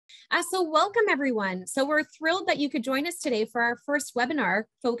So welcome everyone. So we're thrilled that you could join us today for our first webinar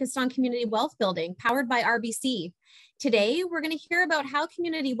focused on community wealth building powered by RBC. Today, we're going to hear about how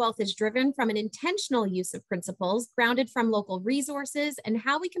community wealth is driven from an intentional use of principles grounded from local resources and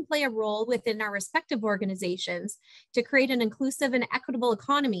how we can play a role within our respective organizations to create an inclusive and equitable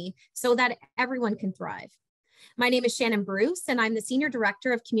economy so that everyone can thrive. My name is Shannon Bruce, and I'm the Senior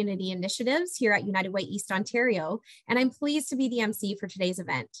Director of Community Initiatives here at United Way East Ontario, and I'm pleased to be the MC for today's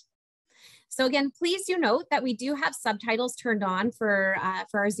event. So again, please do note that we do have subtitles turned on for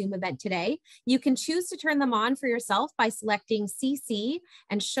our Zoom event today. You can choose to turn them on for yourself by selecting CC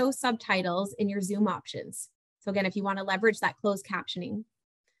and show subtitles in your Zoom options. So again, if you want to leverage that closed captioning.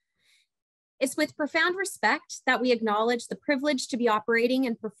 It's with profound respect that we acknowledge the privilege to be operating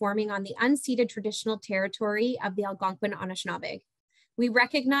and performing on the unceded traditional territory of the Algonquin Anishinaabe. We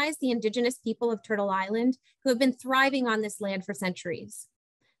recognize the Indigenous people of Turtle Island who have been thriving on this land for centuries.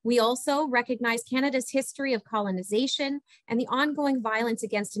 We also recognize Canada's history of colonization and the ongoing violence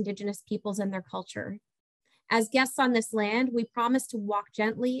against Indigenous peoples and their culture. As guests on this land, we promise to walk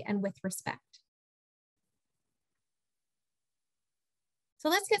gently and with respect. So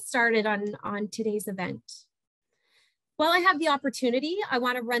let's get started on today's event. While I have the opportunity, I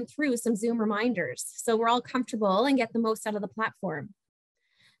want to run through some Zoom reminders so we're all comfortable and get the most out of the platform.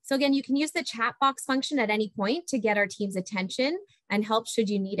 So again, you can use the chat box function at any point to get our team's attention and help should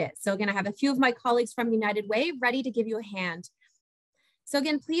you need it. So again, I have a few of my colleagues from United Way ready to give you a hand. So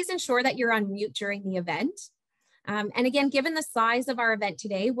again, please ensure that you're on mute during the event. And again, given the size of our event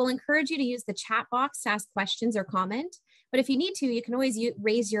today, we'll encourage you to use the chat box to ask questions or comment. But if you need to, you can always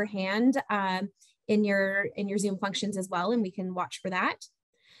raise your hand in your Zoom functions as well, and we can watch for that.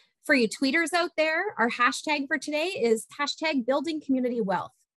 For you tweeters out there, our hashtag for today is #BuildingCommunityWealth.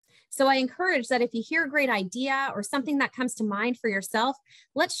 So I encourage that if you hear a great idea or something that comes to mind for yourself,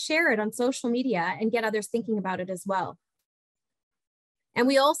 let's share it on social media and get others thinking about it as well. And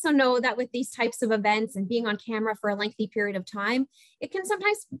we also know that with these types of events and being on camera for a lengthy period of time, it can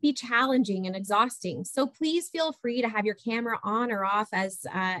sometimes be challenging and exhausting. So please feel free to have your camera on or off as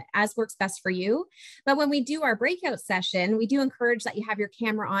works best for you. But when we do our breakout session, we do encourage that you have your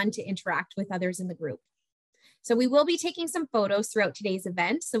camera on to interact with others in the group. So we will be taking some photos throughout today's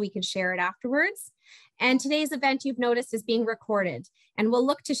event so we can share it afterwards. And today's event, you've noticed, is being recorded, and we'll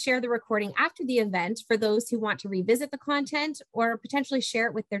look to share the recording after the event for those who want to revisit the content or potentially share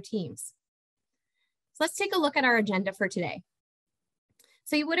it with their teams. So let's take a look at our agenda for today.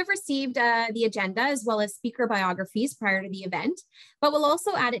 So you would have received the agenda as well as speaker biographies prior to the event, but we'll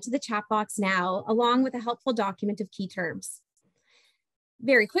also add it to the chat box now, along with a helpful document of key terms.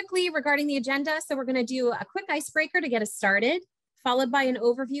 Very quickly regarding the agenda, so we're going to do a quick icebreaker to get us started, followed by an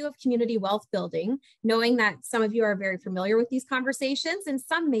overview of community wealth building, knowing that some of you are very familiar with these conversations and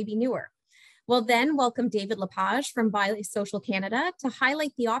some may be newer. We'll then welcome David Lepage from Buy Social Canada to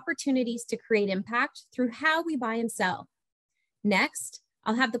highlight the opportunities to create impact through how we buy and sell. Next,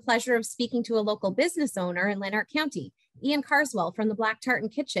 I'll have the pleasure of speaking to a local business owner in Lanark County, Ian Carswell from the Black Tartan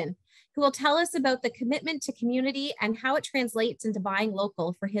Kitchen, who will tell us about the commitment to community and how it translates into buying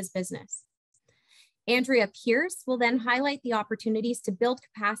local for his business. Andrea Pierce will then highlight the opportunities to build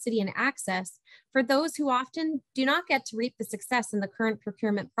capacity and access for those who often do not get to reap the success in the current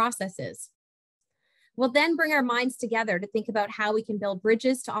procurement processes. We'll then bring our minds together to think about how we can build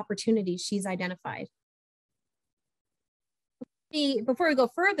bridges to opportunities she's identified. Before we go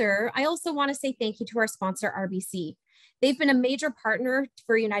further, I also want to say thank you to our sponsor, RBC. They've been a major partner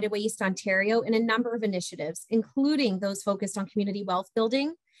for United Way East Ontario in a number of initiatives, including those focused on community wealth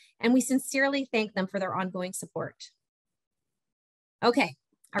building, and we sincerely thank them for their ongoing support. Okay,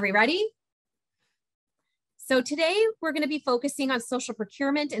 are we ready? So today we're going to be focusing on social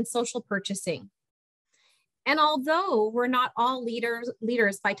procurement and social purchasing. And although we're not all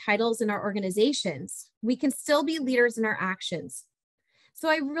leaders by titles in our organizations, we can still be leaders in our actions. So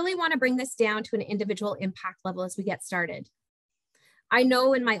I really want to bring this down to an individual impact level as we get started. I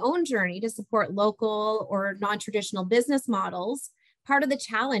know in my own journey to support local or non-traditional business models, part of the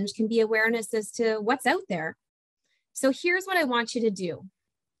challenge can be awareness as to what's out there. So here's what I want you to do.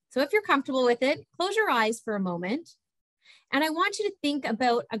 So if you're comfortable with it, close your eyes for a moment. And I want you to think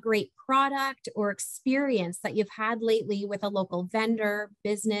about a great product or experience that you've had lately with a local vendor,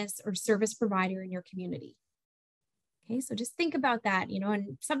 business, or service provider in your community. Okay, so just think about that,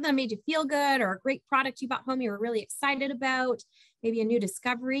 and something that made you feel good or a great product you bought home you were really excited about, maybe a new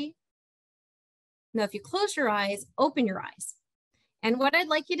discovery. Now, if you close your eyes, open your eyes. And what I'd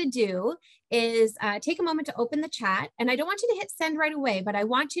like you to do is take a moment to open the chat. And I don't want you to hit send right away, but I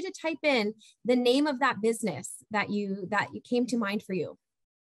want you to type in the name of that business that came to mind for you.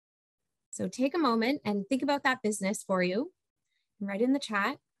 So take a moment and think about that business for you and write in the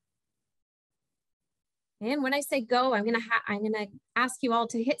chat. And when I say go, I'm gonna ask you all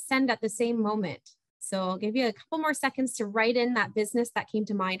to hit send at the same moment. So I'll give you a couple more seconds to write in that business that came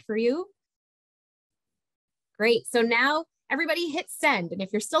to mind for you. Great, so now everybody hit send. And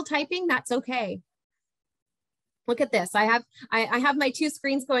if you're still typing, that's okay. Look at this. I have my two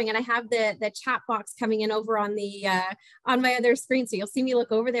screens going, and I have the chat box coming in over on the on my other screen. So you'll see me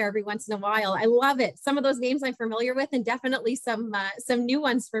look over there every once in a while. I love it. Some of those names I'm familiar with, and definitely some new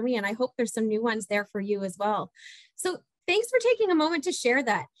ones for me. And I hope there's some new ones there for you as well. So thanks for taking a moment to share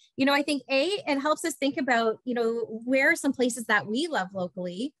that. You know, I think it helps us think about, you know, where are some places that we love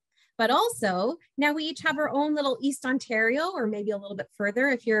locally. But also, now we each have our own little East Ontario, or maybe a little bit further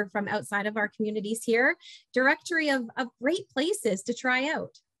if you're from outside of our communities here, directory of great places to try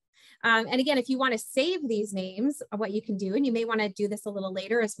out. And again, if you want to save these names, what you can do, and you may want to do this a little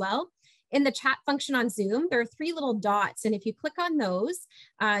later as well, in the chat function on Zoom, there are 3 little dots. And if you click on those,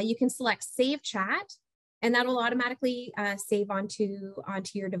 you can select Save Chat, and that'll automatically save onto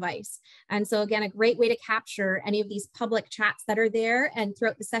your device. And so again, a great way to capture any of these public chats that are there and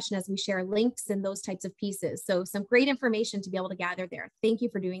throughout the session as we share links and those types of pieces. So some great information to be able to gather there. Thank you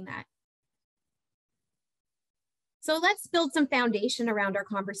for doing that. So let's build some foundation around our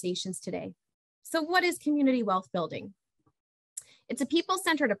conversations today. So what is community wealth building? It's a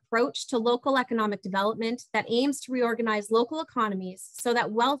people-centered approach to local economic development that aims to reorganize local economies so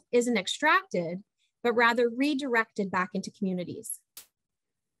that wealth isn't extracted, but rather redirected back into communities.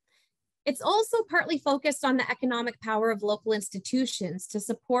 It's also partly focused on the economic power of local institutions to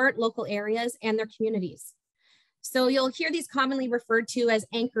support local areas and their communities. So you'll hear these commonly referred to as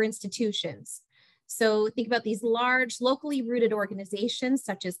anchor institutions. So think about these large, locally rooted organizations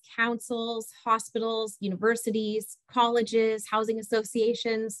such as councils, hospitals, universities, colleges, housing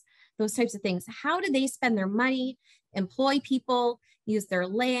associations, those types of things. How do they spend their money, employ people, use their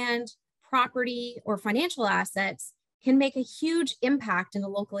land, property, or financial assets can make a huge impact in the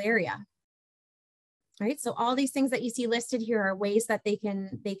local area. Right? So all these things that you see listed here are ways that they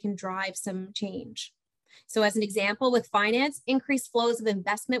can drive some change. So as an example, with finance, increased flows of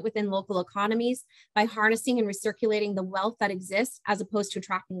investment within local economies by harnessing and recirculating the wealth that exists as opposed to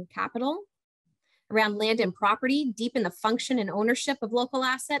attracting capital. Around land and property, deepen the function and ownership of local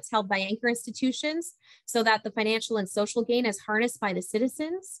assets held by anchor institutions so that the financial and social gain is harnessed by the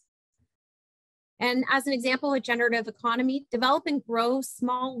citizens. And as an example with generative economy, develop and grow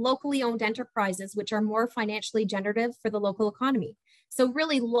small locally owned enterprises, which are more financially generative for the local economy. So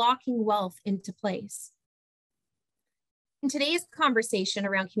really locking wealth into place. In today's conversation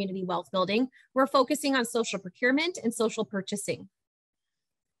around community wealth building, we're focusing on social procurement and social purchasing.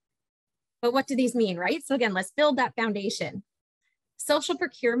 But what do these mean, right? So again, let's build that foundation. Social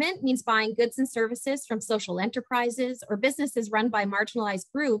procurement means buying goods and services from social enterprises or businesses run by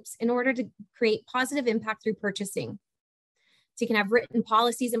marginalized groups in order to create positive impact through purchasing. So you can have written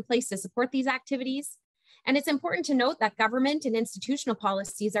policies in place to support these activities. And it's important to note that government and institutional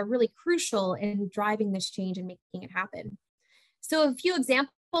policies are really crucial in driving this change and making it happen. So a few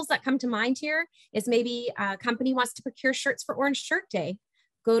examples that come to mind here is maybe a company wants to procure shirts for Orange Shirt Day.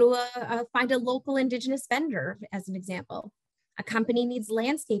 Go to find a local Indigenous vendor as an example. A company needs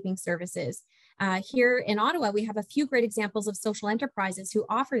landscaping services. Here in Ottawa, we have a few great examples of social enterprises who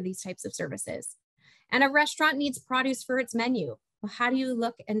offer these types of services. And a restaurant needs produce for its menu. Well, how do you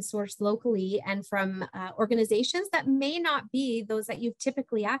look and source locally and from organizations that may not be those that you've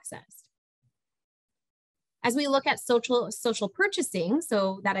typically accessed? As we look at social purchasing,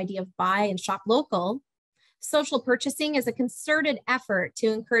 so that idea of buy and shop local, social purchasing is a concerted effort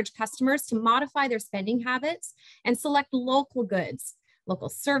to encourage customers to modify their spending habits and select local goods, local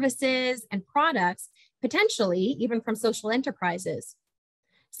services and products, potentially even from social enterprises.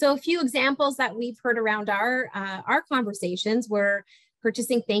 So a few examples that we've heard around our conversations were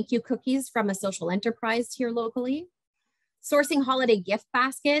purchasing thank you cookies from a social enterprise here locally, sourcing holiday gift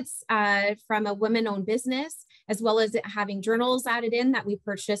baskets from a women-owned business, as well as having journals added in that we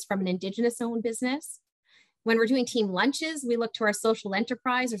purchased from an Indigenous-owned business. When we're doing team lunches, we look to our social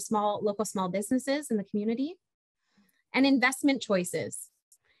enterprise or local small businesses in the community. And investment choices.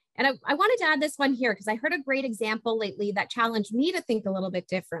 And I wanted to add this one here because I heard a great example lately that challenged me to think a little bit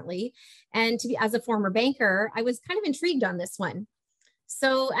differently. And as a former banker, I was kind of intrigued on this one.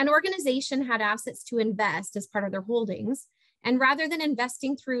 So an organization had assets to invest as part of their holdings. And rather than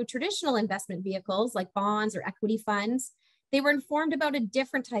investing through traditional investment vehicles like bonds or equity funds, they were informed about a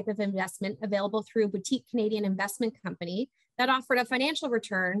different type of investment available through a boutique Canadian investment company that offered a financial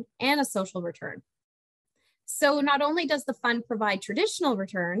return and a social return. So not only does the fund provide traditional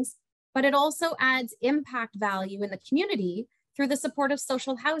returns, but it also adds impact value in the community through the support of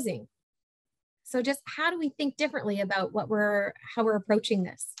social housing. So just how do we think differently about how we're approaching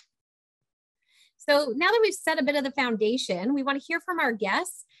this? So now that we've set a bit of the foundation, we want to hear from our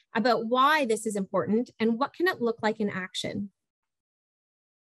guests about why this is important and what can it look like in action.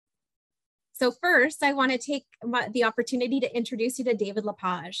 So first, I want to take the opportunity to introduce you to David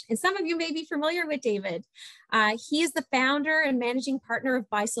Lepage. And some of you may be familiar with David. He is the founder and managing partner of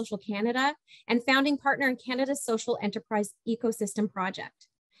BiSocial Canada and founding partner in Canada's Social Enterprise Ecosystem Project.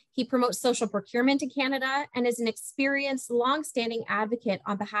 He promotes social procurement in Canada and is an experienced, long-standing advocate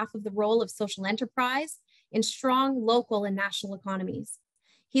on behalf of the role of social enterprise in strong local and national economies.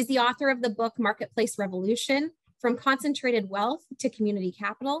 He's the author of the book Marketplace Revolution, From Concentrated Wealth to Community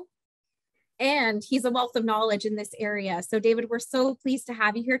Capital. And he's a wealth of knowledge in this area. So David, we're so pleased to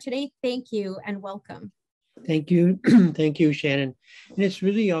have you here today. Thank you and welcome. Thank you. Thank you, Shannon. And it's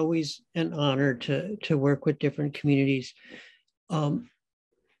really always an honor to work with different communities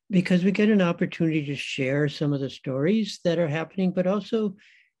because we get an opportunity to share some of the stories that are happening, but also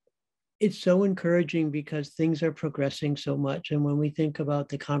it's so encouraging because things are progressing so much. And when we think about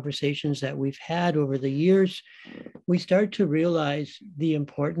the conversations that we've had over the years, we start to realize the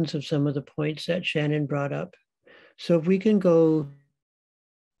importance of some of the points that Shannon brought up. So if we can go,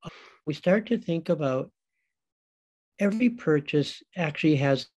 we start to think about every purchase actually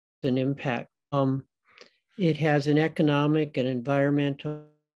has an impact. It has an economic and environmental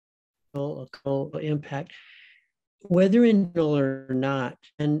impact, whether intentional or not.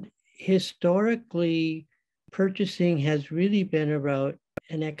 And historically, purchasing has really been about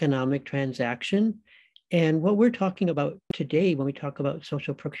an economic transaction. And what we're talking about today, when we talk about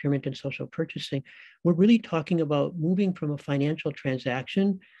social procurement and social purchasing, we're really talking about moving from a financial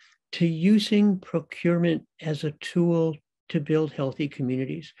transaction to using procurement as a tool to build healthy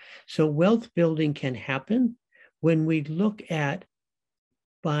communities. So wealth building can happen when we look at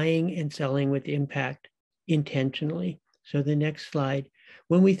buying and selling with impact intentionally. So the next slide.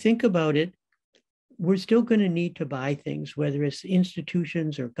 When we think about it, we're still going to need to buy things, whether it's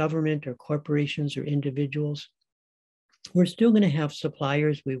institutions or government or corporations or individuals. We're still going to have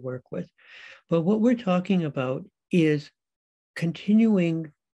suppliers we work with. But what we're talking about is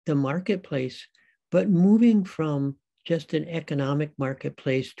continuing the marketplace, but moving from just an economic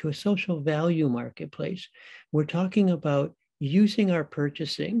marketplace to a social value marketplace. We're talking about using our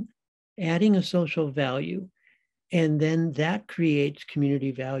purchasing, adding a social value, and then that creates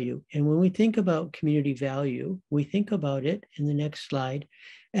community value. And when we think about community value, we think about it in the next slide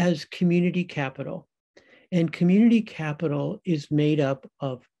as community capital. And community capital is made up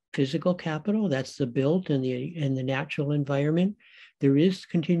of physical capital, that's the built and the natural environment. There is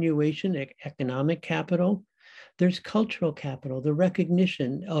continuation, economic capital. There's cultural capital, the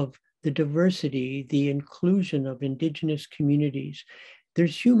recognition of the diversity, the inclusion of Indigenous communities.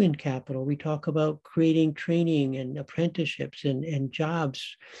 There's human capital. We talk about creating training and apprenticeships and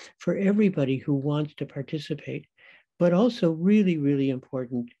jobs for everybody who wants to participate. But also really, really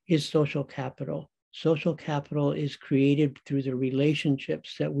important is social capital. Social capital is created through the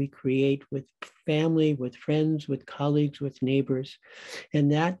relationships that we create with family, with friends, with colleagues, with neighbors. And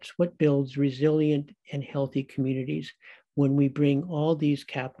that's what builds resilient and healthy communities when we bring all these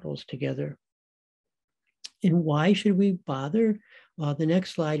capitals together. And why should we bother? The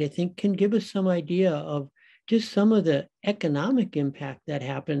next slide, I think, can give us some idea of just some of the economic impact that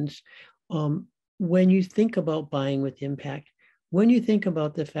happens when you think about buying with impact. When you think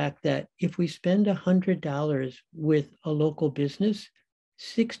about the fact that if we spend $100 with a local business,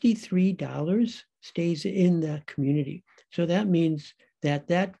 $63 stays in the community. So that means that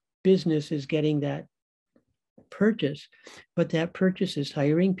that business is getting that purchase, but that purchase is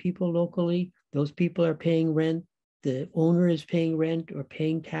hiring people locally. Those people are paying rent. The owner is paying rent or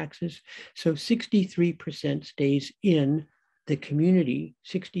paying taxes. So 63% stays in the community,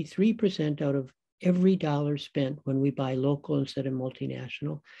 63% out of every dollar spent when we buy local instead of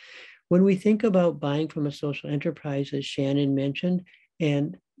multinational. When we think about buying from a social enterprise, as Shannon mentioned,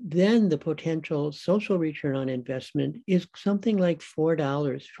 and then the potential social return on investment is something like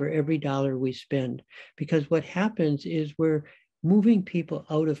 $4 for every dollar we spend. Because what happens is we're moving people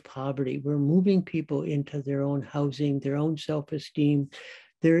out of poverty. We're moving people into their own housing, their own self-esteem.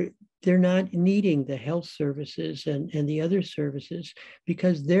 They're not needing the health services and the other services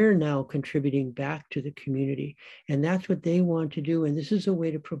because they're now contributing back to the community. And that's what they want to do. And this is a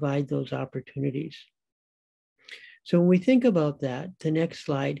way to provide those opportunities. So when we think about that, the next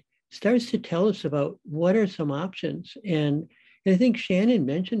slide starts to tell us about what are some options. And I think Shannon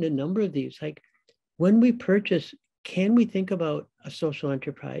mentioned a number of these, like when we purchase, can we think about a social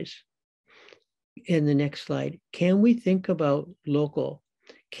enterprise? in the next slide, can we think about local?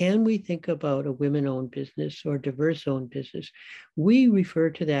 Can we think about a women-owned business or diverse-owned business? We refer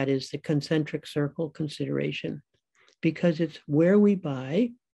to that as the concentric circle consideration, because it's where we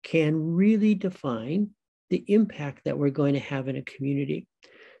buy can really define the impact that we're going to have in a community.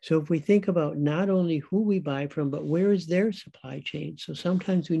 So if we think about not only who we buy from, but where is their supply chain? So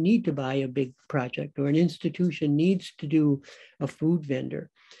sometimes we need to buy a big project, or an institution needs to do a food vendor.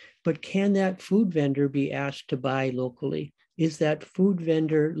 But can that food vendor be asked to buy locally? Is that food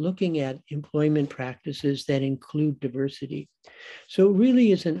vendor looking at employment practices that include diversity? So it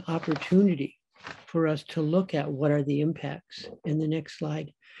really is an opportunity for us to look at what are the impacts in the next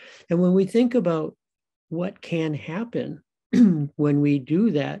slide. And when we think about what can happen when we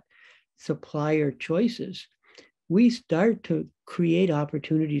do that supplier choices, we start to create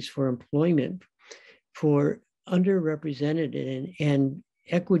opportunities for employment for underrepresented and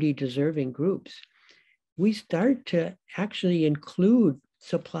equity deserving groups. We start to actually include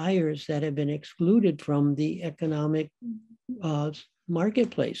suppliers that have been excluded from the economic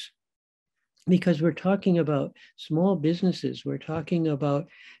marketplace, because we're talking about small businesses, we're talking about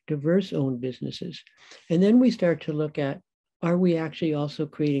diverse owned businesses. And then we start to look at, are we actually also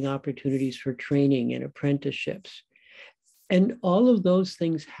creating opportunities for training and apprenticeships? And all of those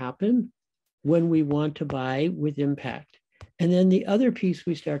things happen when we want to buy with impact. And then the other piece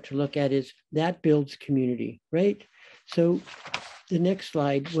we start to look at is that builds community, right? So the next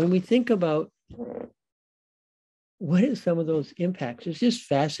slide, when we think about what is some of those impacts, it's just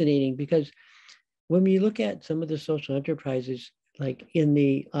fascinating, because when we look at some of the social enterprises, like in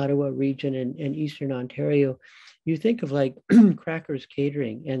the Ottawa region and Eastern Ontario, you think of like Crackers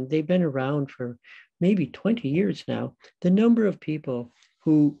Catering, and they've been around for maybe 20 years now. The number of people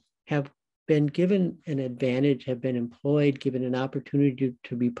who have been given an advantage, have been employed, given an opportunity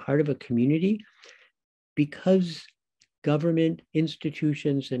to be part of a community because government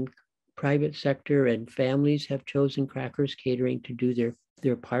institutions and private sector and families have chosen Crackers Catering to do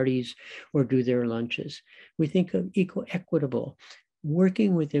their parties or do their lunches. We think of equitable,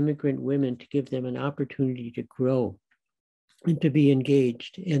 working with immigrant women to give them an opportunity to grow and to be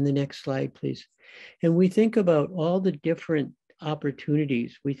engaged. In the next slide, please. And we think about all the different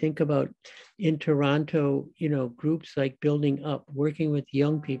opportunities. We think about in Toronto, groups like Building Up, working with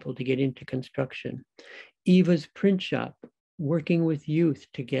young people to get into construction. Eva's Print Shop, working with youth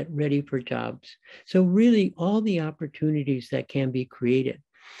to get ready for jobs. So really all the opportunities that can be created.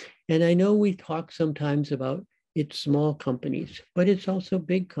 And I know we talk sometimes about it's small companies, but it's also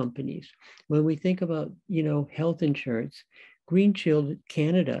big companies. When we think about, health insurance, Green Shield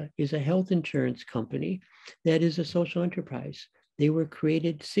Canada is a health insurance company that is a social enterprise. They were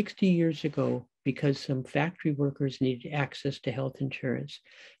created 60 years ago because some factory workers needed access to health insurance.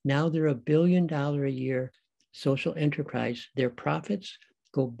 Now they're $1 billion a year social enterprise. Their profits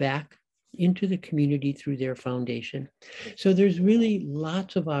go back into the community through their foundation. So there's really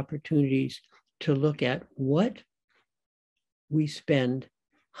lots of opportunities to look at what we spend,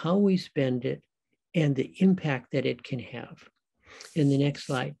 how we spend it, and the impact that it can have. In the next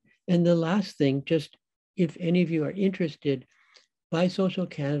slide. And the last thing, just if any of you are interested, Buy Social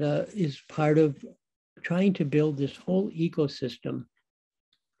Canada is part of trying to build this whole ecosystem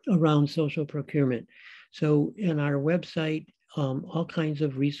around social procurement. So in our website, all kinds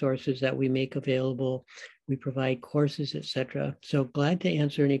of resources that we make available. We provide courses, etc. So glad to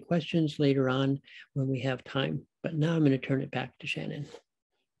answer any questions later on when we have time. But now I'm going to turn it back to Shannon.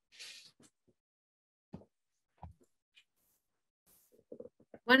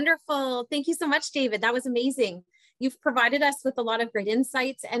 Wonderful. Thank you so much, David. That was amazing. You've provided us with a lot of great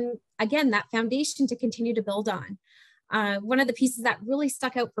insights and, again, that foundation to continue to build on. One of the pieces that really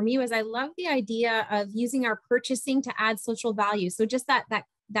stuck out for me was I love the idea of using our purchasing to add social value. So just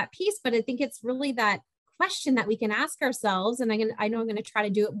that piece, but I think it's really that question that we can ask ourselves. And I know I'm going to try to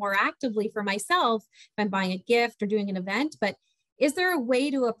do it more actively for myself if I'm buying a gift or doing an event, but is there a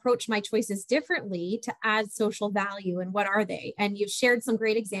way to approach my choices differently to add social value, and what are they? And you've shared some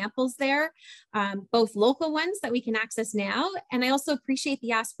great examples there, both local ones that we can access now. And I also appreciate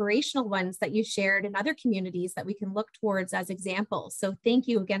the aspirational ones that you shared in other communities that we can look towards as examples. So thank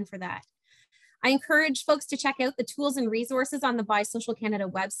you again for that. I encourage folks to check out the tools and resources on the Buy Social Canada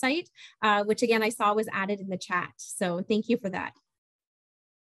website, which again, I saw was added in the chat. So thank you for that.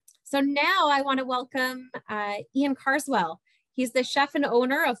 So now I want to welcome Ian Carswell. He's the chef and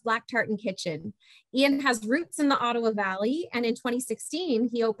owner of Black Tartan Kitchen. Ian has roots in the Ottawa Valley, and in 2016,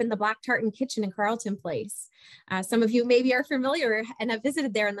 he opened the Black Tartan Kitchen in Carleton Place. Some of you maybe are familiar and have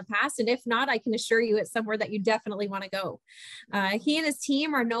visited there in the past, and if not, I can assure you it's somewhere that you definitely want to go. He and his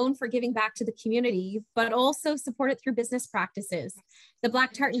team are known for giving back to the community, but also support it through business practices. The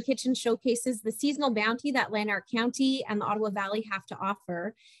Black Tartan Kitchen showcases the seasonal bounty that Lanark County and the Ottawa Valley have to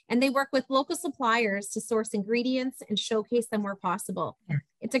offer, and they work with local suppliers to source ingredients and showcase them where possible.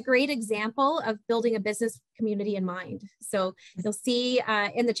 It's a great example of building a business community in mind. So you'll see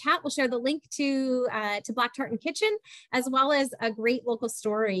in the chat, we'll share the link to Black Tartan Kitchen, as well as a great local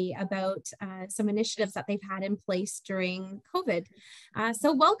story about some initiatives that they've had in place during COVID.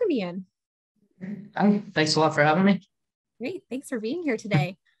 So welcome, Ian. Thanks a lot for having me. Great, thanks for being here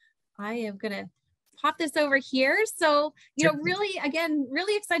today. I am gonna pop this over here. So, really, again,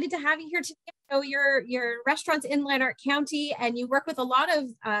 really excited to have you here today. So your restaurant's in Lanark County, and you work with a lot of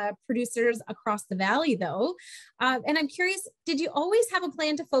producers across the valley, though. And I'm curious, did you always have a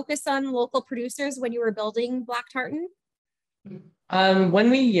plan to focus on local producers when you were building Black Tartan?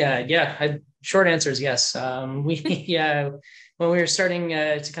 Short answer is yes. When we were starting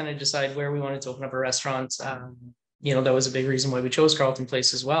to kind of decide where we wanted to open up a restaurant, that was a big reason why we chose Carleton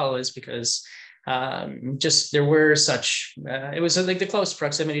Place as well, is because there were such it was like the close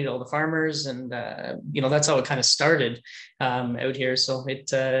proximity to all the farmers, and that's how it kind of started out here. So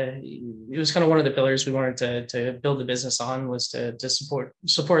it was kind of one of the pillars we wanted to build the business on, was to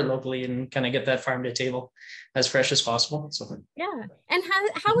support locally and kind of get that farm to table as fresh as possible. So yeah. And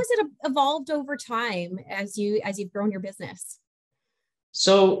how has it evolved over time as you've grown your business?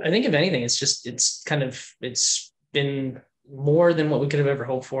 So I think if anything, it's been more than what we could have ever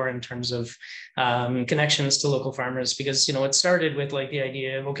hoped for in terms of connections to local farmers, because it started with like the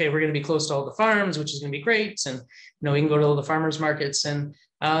idea of, okay, we're going to be close to all the farms, which is going to be great, and we can go to all the farmers markets, and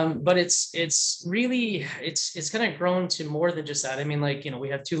but it's really kind of grown to more than just that. I mean, we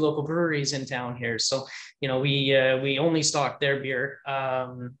have 2 local breweries in town here, so we only stock their beer.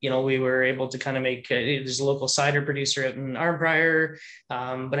 We were able to kind of make there's a local cider producer out in Arnprior,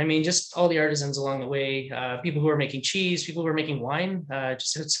 but I mean, just all the artisans along the way, people who are making cheese, people who are making wine,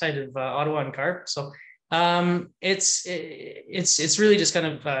 just outside of Ottawa and Carp. So it's really just kind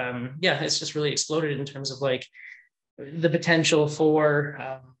of it's just really exploded in terms of like the potential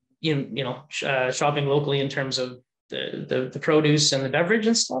for shopping locally in terms of the produce and the beverage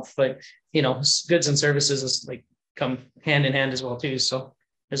and stuff, but goods and services is like come hand in hand as well too. So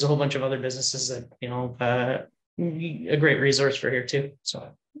there's a whole bunch of other businesses that a great resource for here too. So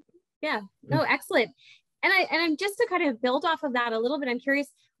yeah, no, excellent. And I'm just to kind of build off of that a little bit, I'm curious,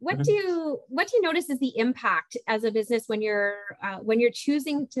 what do you notice is the impact as a business when you're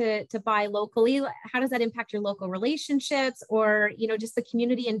choosing to buy locally? How does that impact your local relationships, or just the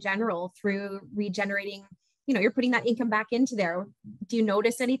community in general through regenerating? You're putting that income back into there. Do you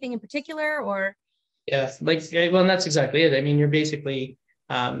notice anything in particular, or? Yeah, and that's exactly it. I mean, you're basically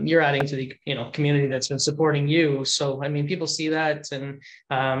you're adding to the community that's been supporting you. So I mean, people see that, and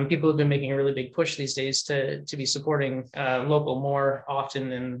people have been making a really big push these days to be supporting local more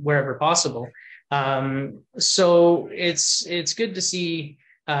often and wherever possible. So it's good to see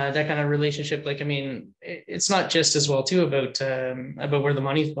that kind of relationship. Like, I mean, it's not just as well too about where the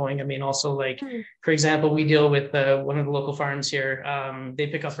money's going. I mean, also for example, we deal with one of the local farms here. They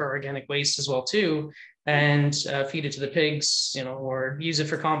pick up our organic waste as well too, and feed it to the pigs, or use it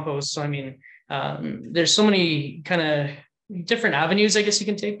for compost. So I mean, there's so many kind of different avenues, I guess, you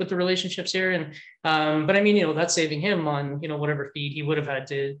can take with the relationships here. And but I mean, that's saving him on whatever feed he would have had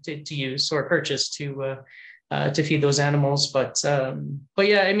to use or purchase to feed those animals. But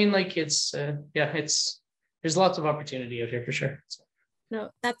yeah, I mean, there's lots of opportunity out here for sure. So. No,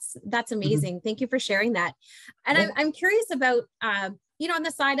 that's amazing. Thank you for sharing that. And I'm curious about on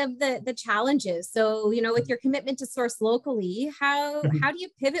the side of the challenges. So with your commitment to source locally, how do you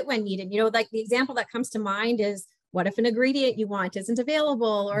pivot when needed? Like the example that comes to mind is, what if an ingredient you want isn't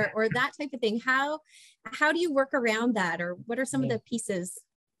available, or that type of thing? How do you work around that, or what are some of the pieces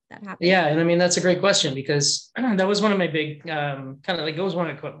that happen? Yeah, and I mean, that's a great question, because that was one of my big it was one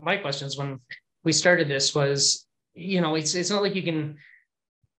of my questions when we started this was, it's not like you can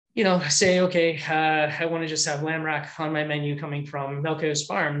say, okay, I want to just have lamb rack on my menu coming from Milk House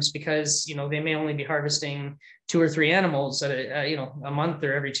Farms, because they may only be harvesting 2 or 3 animals at a month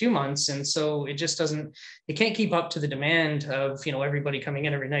or every 2 months, and so it can't keep up to the demand of everybody coming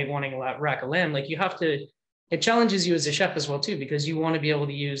in every night wanting a rack of lamb. Like, you have to. It challenges you as a chef as well too, because you want to be able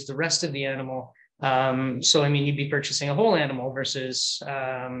to use the rest of the animal. So I mean, you'd be purchasing a whole animal versus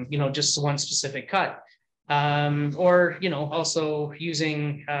just one specific cut. or, also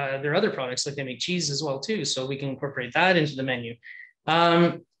using their other products, like they make cheese as well too. So we can incorporate that into the menu.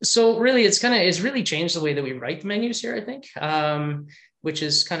 So really it's really changed the way that we write the menus here, I think, which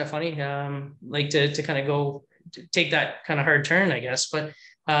is kind of funny, like to kind of go take that kind of hard turn, I guess.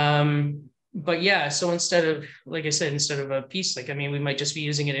 But yeah, so instead of, like I said, instead of a piece, like, I mean, we might just be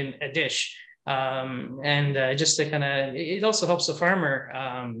using it in a dish. And just to kind of, it also helps the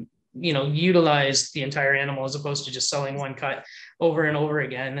farmer, utilize the entire animal as opposed to just selling one cut over and over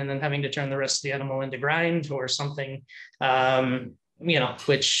again, and then having to turn the rest of the animal into grind or something,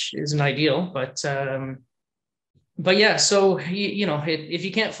 which isn't ideal. But yeah, so, if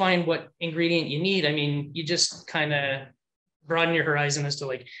you can't find what ingredient you need, I mean, you just kind of broaden your horizon as to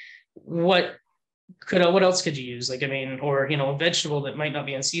like, what else could you use? Like, I mean, or, a vegetable that might not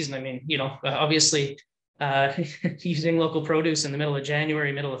be in season. I mean, obviously, using local produce in the middle of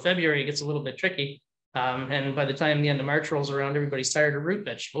January, middle of February gets a little bit tricky. And by the time the end of March rolls around, everybody's tired of root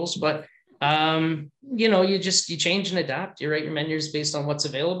vegetables. But you change and adapt. You write your menus based on what's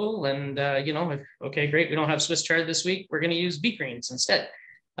available. And okay, great, we don't have Swiss chard this week, we're going to use beet greens instead.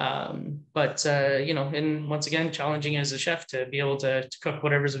 And once again, challenging as a chef to be able to cook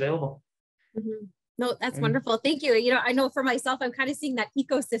whatever's available. Mm-hmm. No, that's wonderful. Thank you. I know for myself, I'm kind of seeing that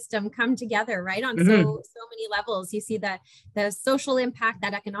ecosystem come together, right? On so many levels. You see the social impact,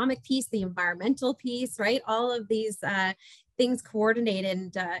 that economic piece, the environmental piece, right? All of these things coordinate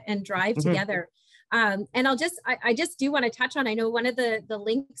and drive together. And I just do want to touch on, I know one of the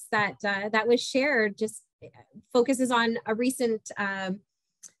links that was shared just focuses on a recent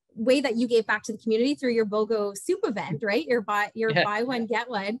way that you gave back to the community through your BOGO soup event, right? Your buy one, get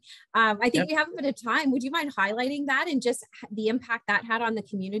one. I think we have a bit of time. Would you mind highlighting that and just the impact that had on the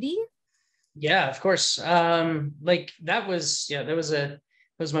community? Yeah, of course. That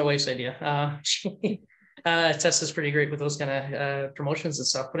was my wife's idea. Tessa's pretty great with those kind of promotions and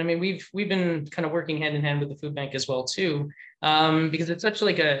stuff. But I mean, we've been kind of working hand in hand with the food bank as well too, because it's such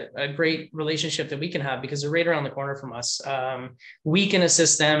like a great relationship that we can have, because they're right around the corner from us. We can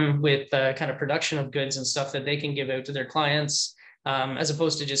assist them with kind of production of goods and stuff that they can give out to their clients, as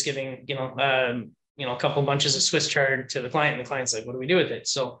opposed to just giving a couple bunches of Swiss chard to the client, and the client's like, what do we do with it?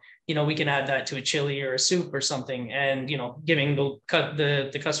 So we can add that to a chili or a soup or something, and giving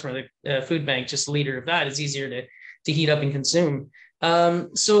the customer the food bank just a liter of that is easier to heat up and consume.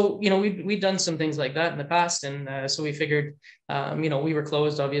 So we've done some things like that in the past, and so we figured we were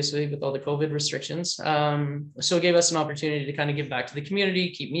closed obviously with all the COVID restrictions, so it gave us an opportunity to kind of give back to the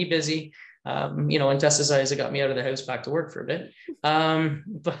community, keep me busy. In Tessa's eyes, it got me out of the house back to work for a bit,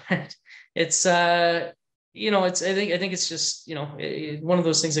 but it's I think it's just, one of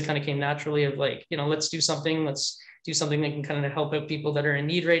those things that kind of came naturally of like, let's do something that can kind of help out people that are in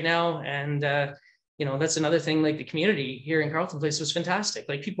need right now. And, that's another thing, like the community here in Carleton Place was fantastic.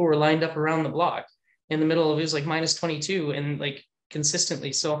 Like people were lined up around the block in the middle of, it was like -22 and like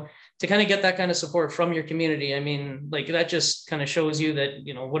consistently. So to kind of get that kind of support from your community, I mean, like that just kind of shows you that,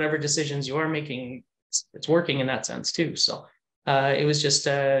 whatever decisions you are making, it's working in that sense too. So it was just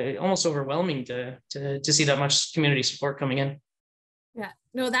almost overwhelming to see that much community support coming in. Yeah,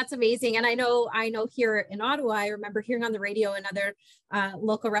 no, that's amazing. And I know here in Ottawa, I remember hearing on the radio another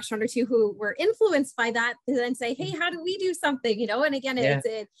local restaurant or two who were influenced by that to then say, hey, how do we do something? And again,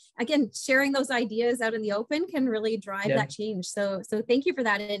 it's sharing those ideas out in the open can really drive that change. So thank you for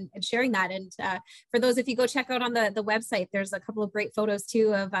that and sharing that. And for those, if you go check out on the website, there's a couple of great photos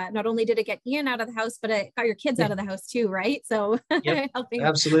too of not only did it get Ian out of the house, but it got your kids out of the house too, right? So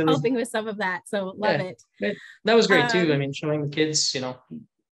helping with some of that. So love it. That was great too. I mean, showing the kids,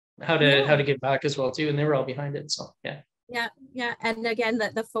 how to give back as well too, and they were all behind it. So yeah, and again,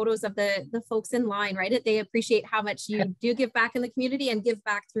 the photos of the folks in line, right? They appreciate how much you do give back in the community and give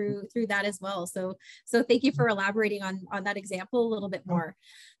back through that as well. So thank you for elaborating on that example a little bit more.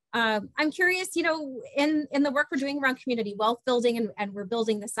 I'm curious, in the work we're doing around community wealth building, and we're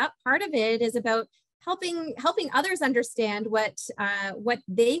building this up, part of it is about helping others understand what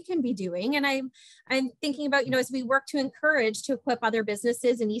they can be doing. And I'm thinking about, as we work to equip other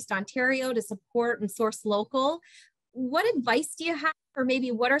businesses in East Ontario to support and source local, what advice do you have, or maybe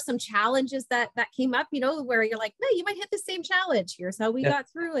what are some challenges that came up, where you're like, no, you might hit the same challenge. Here's how we got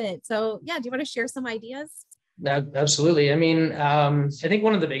through it. So do you want to share some ideas? Absolutely. I mean, I think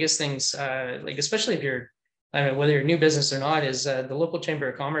one of the biggest things, like, especially if you're, whether you're a new business or not, is the local Chamber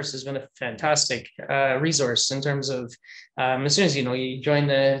of Commerce has been a fantastic resource in terms of as soon as you join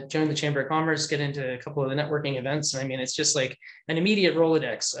the Chamber of Commerce, get into a couple of the networking events. And I mean, it's just like an immediate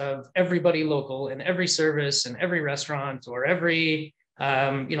Rolodex of everybody local in every service and every restaurant or every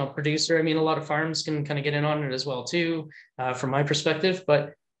producer. I mean, a lot of farms can kind of get in on it as well too, from my perspective.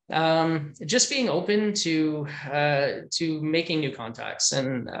 But just being open to making new contacts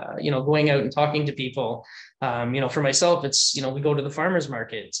and going out and talking to people. For myself, it's we go to the farmers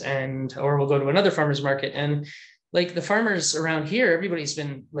market or we'll go to another farmers market, and like the farmers around here, everybody's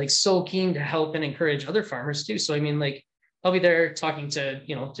been like so keen to help and encourage other farmers too. So I mean, like I'll be there talking to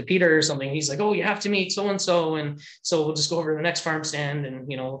to Peter or something. He's like, oh, you have to meet so and so, and so we'll just go over to the next farm stand and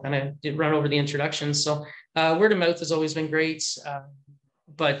kind of run over the introductions. So word of mouth has always been great.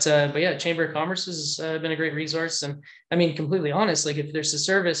 But yeah, Chamber of Commerce has been a great resource. And I mean, completely honest, like if there's a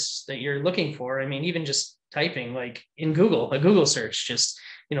service that you're looking for, I mean, even just typing like in Google, a Google search, just,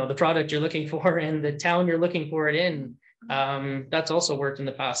 the product you're looking for and the town you're looking for it in, that's also worked in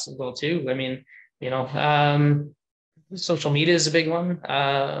the past as well too. I mean, social media is a big one.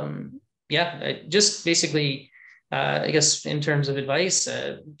 Just basically, I guess in terms of advice,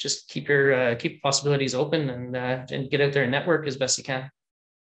 just keep possibilities open and get out there and network as best you can.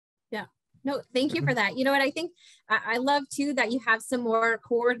 Yeah, no, thank you for that. You know what, I think I love too that you have some more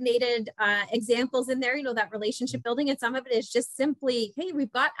coordinated examples in there, that relationship building, and some of it is just simply, hey,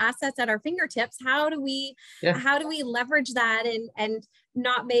 we've got assets at our fingertips. How do we leverage that and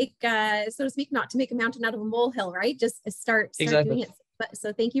not make, so to speak, not to make a mountain out of a molehill, right? Just start Exactly. doing it.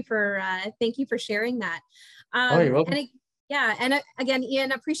 So thank you for sharing that. You're welcome. And again,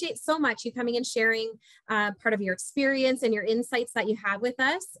 Ian, appreciate so much you coming and sharing part of your experience and your insights that you have with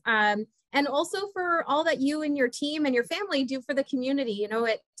us. And also for all that you and your team and your family do for the community.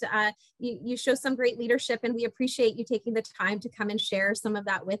 You show some great leadership, and we appreciate you taking the time to come and share some of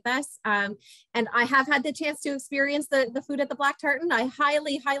that with us. And I have had the chance to experience the food at the Black Tartan. I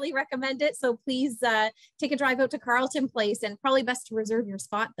highly, highly recommend it. So please take a drive out to Carleton Place, and probably best to reserve your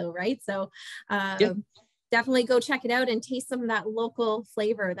spot though, right? So definitely go check it out and taste some of that local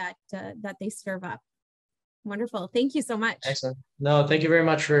flavor that they serve up. Wonderful. Thank you so much. Excellent. No, thank you very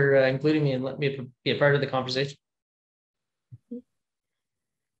much for including me and letting me be a part of the conversation.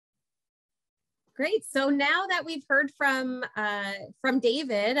 Great. So now that we've heard from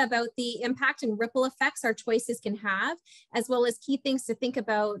David about the impact and ripple effects our choices can have, as well as key things to think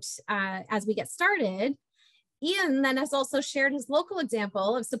about as we get started, Ian then has also shared his local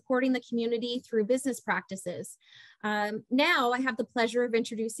example of supporting the community through business practices. Now I have the pleasure of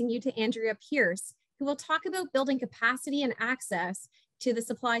introducing you to Andrea Pierce, who will talk about building capacity and access to the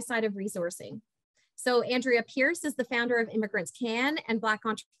supply side of resourcing. So Andrea Pierce is the founder of Immigrants Can and Black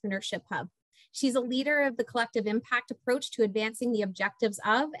Entrepreneurship Hub. She's a leader of the collective impact approach to advancing the objectives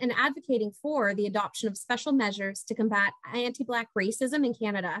of and advocating for the adoption of special measures to combat anti-Black racism in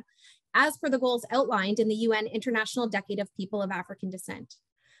Canada, as per the goals outlined in the UN International Decade of People of African Descent.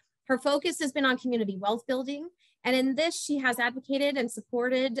 Her focus has been on community wealth building, and in this, she has advocated and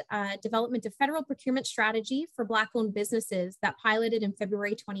supported development of federal procurement strategy for Black-owned businesses that piloted in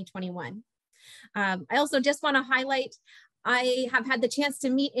February 2021. I also just want to highlight, I have had the chance to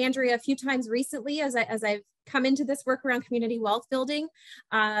meet Andrea a few times recently as I've come into this work around community wealth building,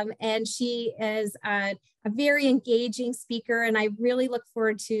 and she is a very engaging speaker, and I really look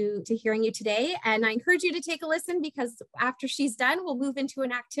forward to hearing you today. And I encourage you to take a listen, because after she's done, we'll move into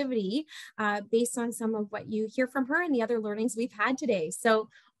an activity based on some of what you hear from her and the other learnings we've had today. So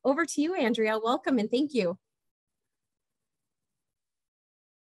over to you, Andrea. Welcome and thank you.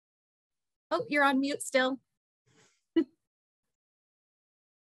 Oh, you're on mute still.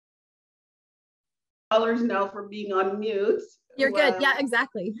 Now for being on mute. You're good. Yeah,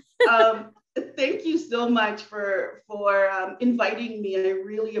 exactly. Thank you so much for inviting me. I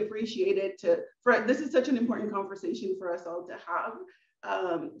really appreciate it. This is such an important conversation for us all to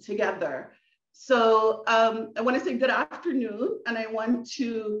have together. So I want to say good afternoon, and I want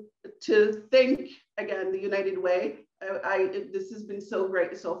to thank again the United Way. This has been so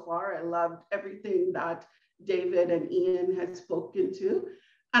great so far. I loved everything that David and Ian had spoken to.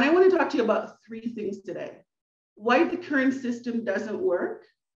 And I want to talk to you about three things today: why the current system doesn't work,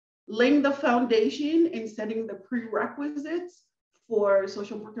 laying the foundation and setting the prerequisites for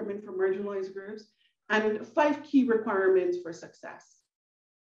social procurement for marginalized groups, and 5 key requirements for success.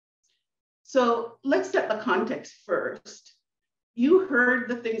 So let's set the context first. You heard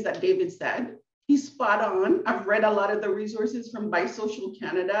the things that David said. He's spot on. I've read a lot of the resources from Bisocial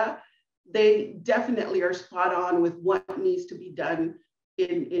Canada. They definitely are spot on with what needs to be done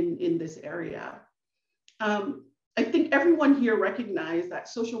in this area. I think everyone here recognizes that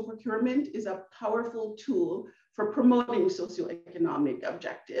social procurement is a powerful tool for promoting socioeconomic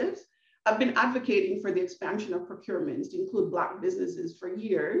objectives. I've been advocating for the expansion of procurements to include Black businesses for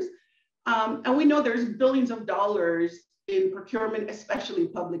years. And we know there's billions of dollars in procurement, especially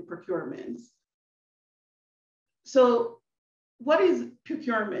public procurements. So what is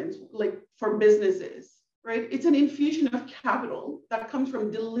procurement like for businesses, right? It's an infusion of capital that comes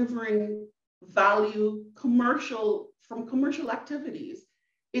from delivering value from commercial activities.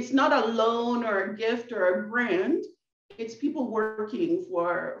 It's not a loan or a gift or a grant. It's people working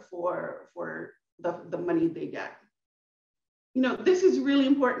for the money they get. You know, this is really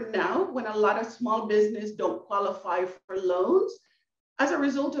important now when a lot of small business don't qualify for loans as a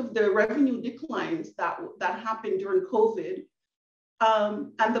result of the revenue declines that happened during COVID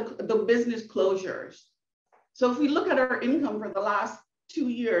and the business closures. So if we look at our income for the last 2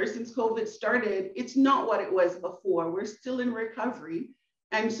 years since COVID started, it's not what it was before. We're still in recovery.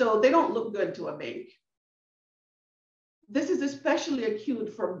 And so they don't look good to a bank. This is especially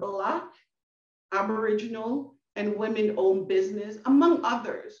acute for Black, Aboriginal, and women-owned business, among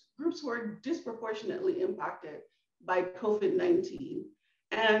others, groups who are disproportionately impacted by COVID-19.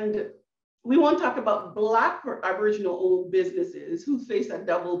 And we won't talk about Black or Aboriginal-owned businesses who face a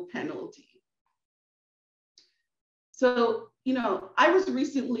double penalty. So, you know, I was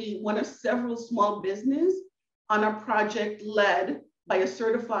recently one of several small business on a project led by a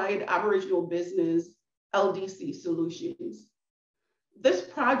certified Aboriginal business, LDC Solutions. This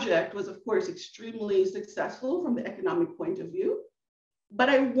project was, of course, extremely successful from the economic point of view, but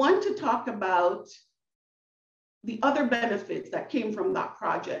I want to talk about the other benefits that came from that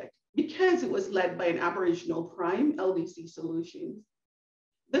project because it was led by an Aboriginal prime, LDC Solutions.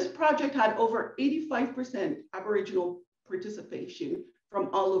 This project had over 85% Aboriginal participation from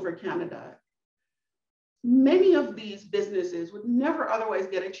all over Canada. Many of these businesses would never otherwise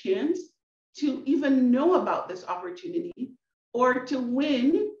get a chance to even know about this opportunity or to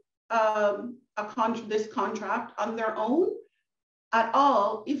win this contract on their own at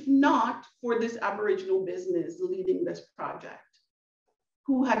all, if not for this Aboriginal business leading this project,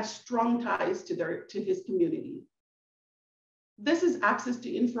 who had strong ties to his community. This is access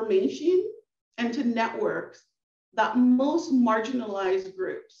to information and to networks that most marginalized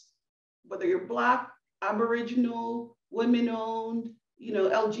groups, whether you're Black, Aboriginal, women-owned, you know,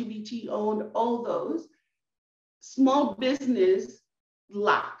 LGBT-owned, all those, small business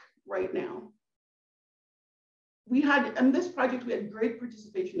lack right now. We had, in this project, we had great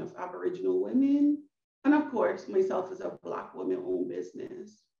participation of Aboriginal women, and of course, myself as a Black woman-owned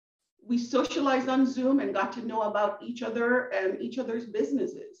business. We socialized on Zoom and got to know about each other and each other's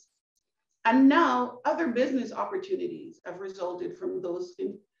businesses. And now other business opportunities have resulted from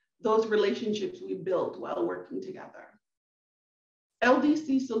those relationships we built while working together.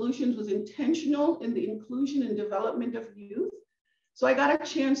 LDC Solutions was intentional in the inclusion and development of youth. So I got a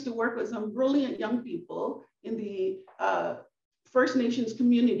chance to work with some brilliant young people in the First Nations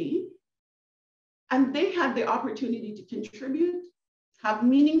community. And they had the opportunity to contribute, have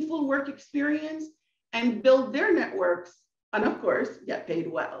meaningful work experience, and build their networks, and of course, get paid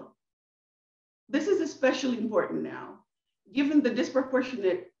well. This is especially important now, given the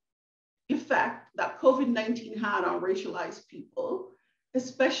disproportionate effect that COVID-19 had on racialized people,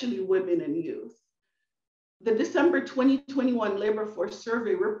 especially women and youth. The December 2021 labor force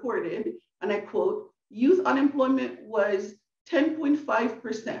survey reported, and I quote, youth unemployment was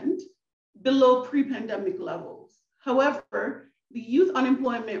 10.5% below pre-pandemic levels. However, the youth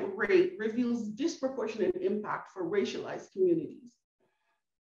unemployment rate reveals disproportionate impact for racialized communities,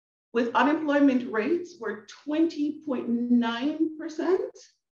 with unemployment rates were 20.9%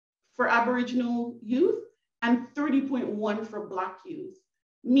 for Aboriginal youth and 30.1% for Black youth,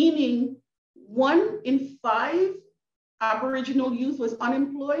 meaning 1 in 5 Aboriginal youth was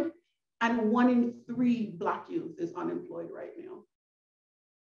unemployed and 1 in 3 Black youth is unemployed right now.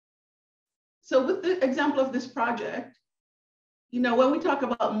 So with the example of this project, you know, when we talk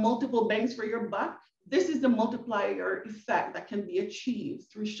about multiple bangs for your buck, this is the multiplier effect that can be achieved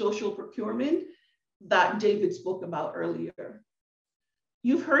through social procurement that David spoke about earlier.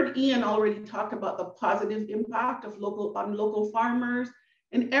 You've heard Ian already talk about the positive impact of local farmers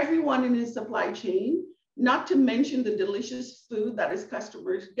and everyone in his supply chain, not to mention the delicious food that his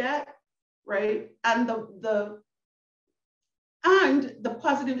customers get, right? And the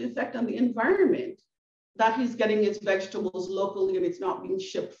positive effect on the environment, that he's getting his vegetables locally and it's not being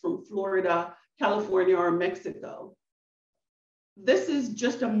shipped from Florida, California, or Mexico. This is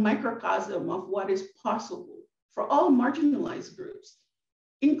just a microcosm of what is possible for all marginalized groups,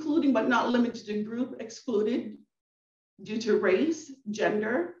 including but not limited to group excluded due to race,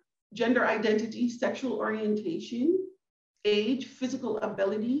 gender identity, sexual orientation, age, physical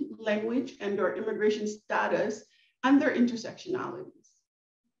ability, language, and/or immigration status, and their intersectionalities.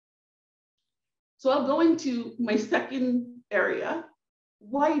 So I'll go into my second area.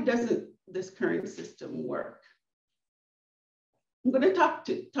 Why doesn't this current system work? I'm going to talk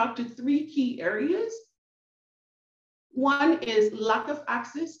to three key areas. One is lack of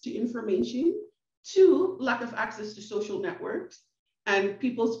access to information. Two, lack of access to social networks. And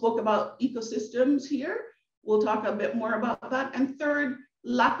people spoke about ecosystems here. We'll talk a bit more about that. And third,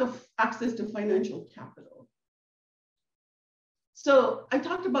 lack of access to financial capital. So I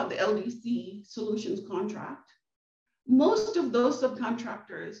talked about the LDC solutions contract. Most of those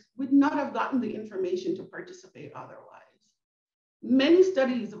subcontractors would not have gotten the information to participate otherwise. Many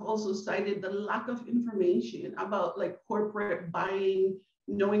studies have also cited the lack of information about like corporate buying,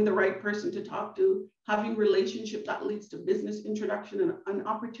 knowing the right person to talk to, having relationship that leads to business introduction and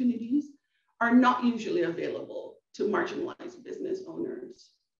opportunities are not usually available to marginalized business owners.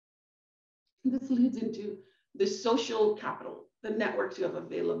 This leads into the social capital, the networks you have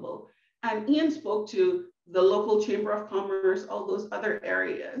available. And Ian spoke to the local chamber of commerce, all those other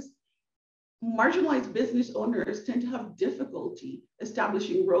areas. Marginalized business owners tend to have difficulty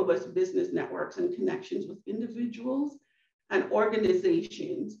establishing robust business networks and connections with individuals and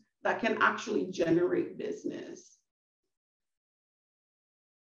organizations that can actually generate business.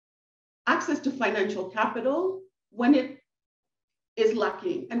 Access to financial capital, when it is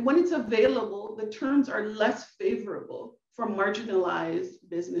lacking, and when it's available, the terms are less favorable for marginalized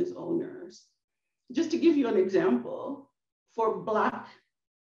business owners. Just to give you an example, for Black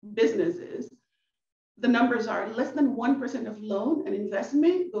businesses, the numbers are less than 1% of loan and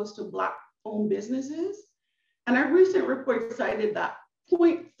investment goes to Black-owned businesses. And our recent report cited that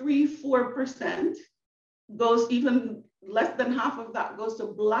 0.34% goes, even less than half of that goes to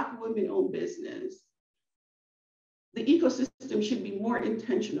Black women-owned business. The ecosystem should be more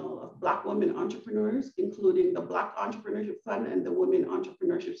intentional of Black women entrepreneurs, including the Black Entrepreneurship Fund and the Women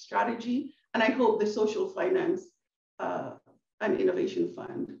Entrepreneurship Strategy. And I hope the Social Finance and Innovation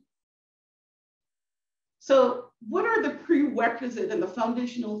Fund. So what are the prerequisites and the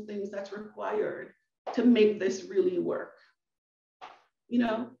foundational things that's required to make this really work? You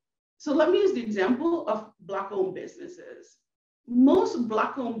know, so let me use the example of Black-owned businesses. Most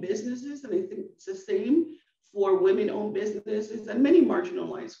Black-owned businesses, and I think it's the same for women-owned businesses and many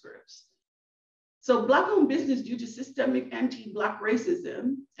marginalized groups. So Black-owned business, due to systemic anti-Black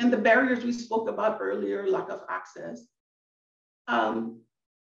racism and the barriers we spoke about earlier, lack of access,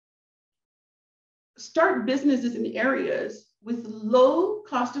 start businesses in areas with low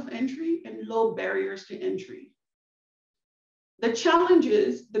cost of entry and low barriers to entry. The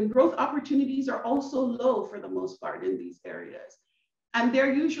challenges, the growth opportunities are also low for the most part in these areas. And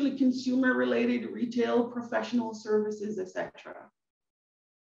they're usually consumer related, retail, professional services, etc.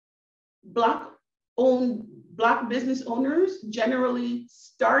 Black business owners generally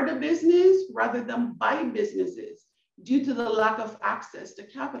start a business rather than buy businesses due to the lack of access to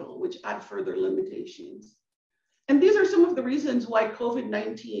capital, which add further limitations. And these are some of the reasons why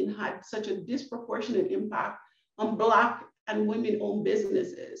COVID-19 had such a disproportionate impact on Black and women-owned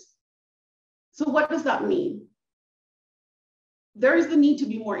businesses. So what does that mean? There is the need to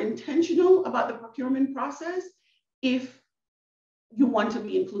be more intentional about the procurement process if you want to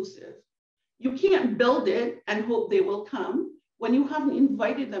be inclusive. You can't build it and hope they will come when you haven't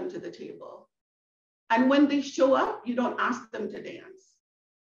invited them to the table. And when they show up, you don't ask them to dance.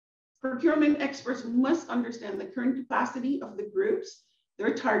 Procurement experts must understand the current capacity of the groups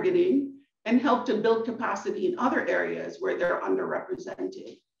they're targeting and help to build capacity in other areas where they're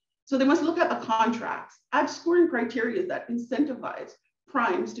underrepresented. So they must look at the contracts, add scoring criteria that incentivize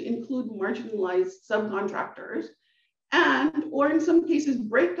primes to include marginalized subcontractors, and, or in some cases,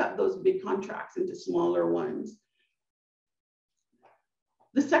 break up those big contracts into smaller ones.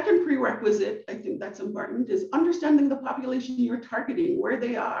 The second prerequisite, I think that's important, is understanding the population you're targeting, where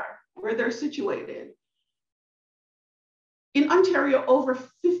they are, where they're situated. In Ontario, over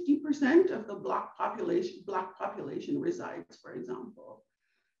 50% of the Black population resides, for example.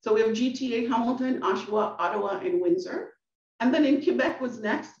 So we have GTA, Hamilton, Oshawa, Ottawa, and Windsor. And then in Quebec was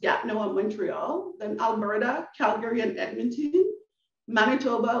next, Gatineau and Montreal, then Alberta, Calgary, and Edmonton,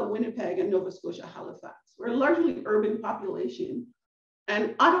 Manitoba, Winnipeg, and Nova Scotia, Halifax. We're a largely urban population.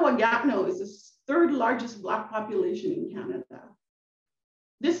 And Ottawa, Gatineau is the third largest Black population in Canada.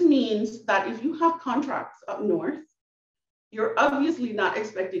 This means that if you have contracts up north, you're obviously not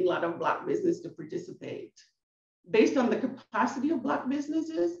expecting a lot of Black business to participate based on the capacity of Black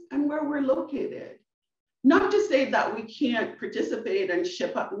businesses and where we're located. Not to say that we can't participate and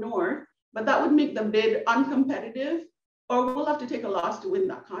ship up north, but that would make the bid uncompetitive, or we'll have to take a loss to win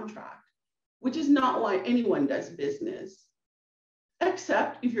that contract, which is not why anyone does business.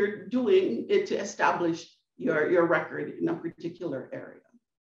 except if you're doing it to establish your record in a particular area.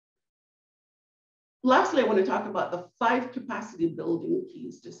 Lastly, I want to talk about the 5 capacity building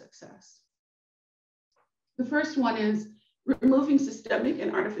keys to success. The first one is removing systemic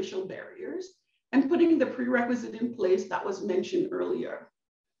and artificial barriers and putting the prerequisite in place that was mentioned earlier.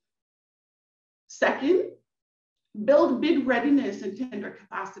 Second, build bid readiness and tender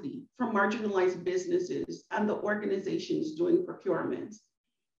capacity for marginalized businesses and the organizations doing procurement.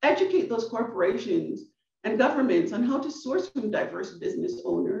 Educate those corporations and governments on how to source from diverse business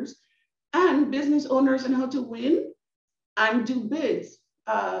owners and business owners on how to win and do bids,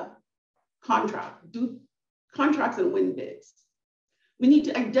 do contracts and win bids. We need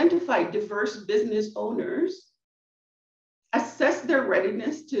to identify diverse business owners, assess their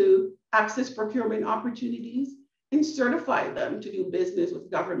readiness to access procurement opportunities, and certify them to do business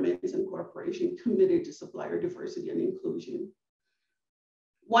with governments and corporations committed to supplier diversity and inclusion.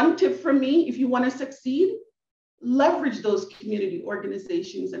 One tip from me, if you want to succeed, leverage those community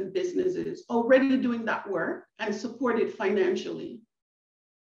organizations and businesses already doing that work and support it financially.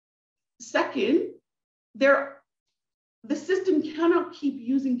 Second, the system cannot keep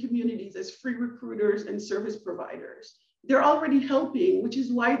using communities as free recruiters and service providers. They're already helping, which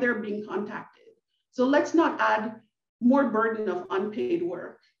is why they're being contacted. So let's not add more burden of unpaid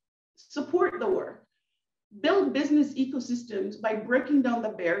work. Support the work. Build business ecosystems by breaking down the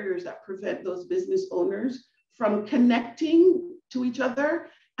barriers that prevent those business owners from connecting to each other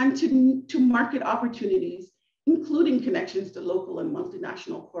and to market opportunities, including connections to local and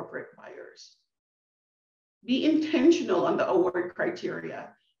multinational corporate buyers. Be intentional on the award criteria.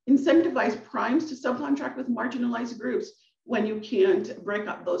 Incentivize primes to subcontract with marginalized groups when you can't break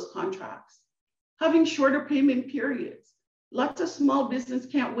up those contracts. Having shorter payment periods. Lots of small business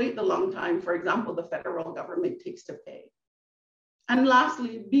can't wait the long time, for example, the federal government takes to pay. And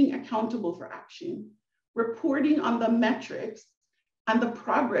lastly, being accountable for action. Reporting on the metrics and the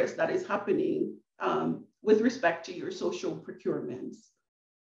progress that is happening with respect to your social procurements.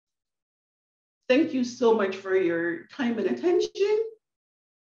 Thank you so much for your time and attention.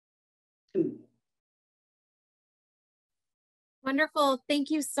 Wonderful. Thank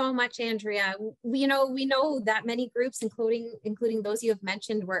you so much, Andrea. We know that many groups, including those you have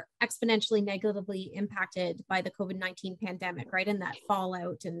mentioned, were exponentially negatively impacted by the COVID-19 pandemic, right? And that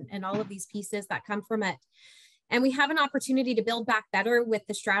fallout and all of these pieces that come from it. And we have an opportunity to build back better with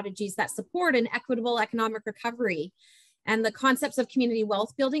the strategies that support an equitable economic recovery. And the concepts of community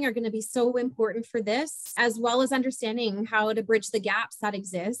wealth building are going to be so important for this, as well as understanding how to bridge the gaps that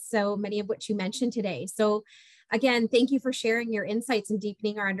exist, so many of which you mentioned today. So again, thank you for sharing your insights and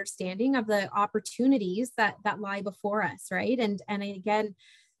deepening our understanding of the opportunities that lie before us, right? And again,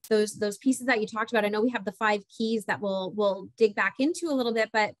 those pieces that you talked about, I know we have the 5 keys that we'll dig back into a little bit,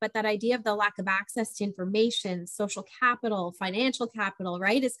 but that idea of the lack of access to information, social capital, financial capital,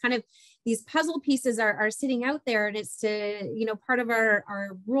 right? It's kind of these puzzle pieces are sitting out there, and it's to, part of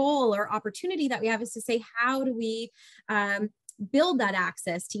our role or opportunity that we have is to say, how do we build that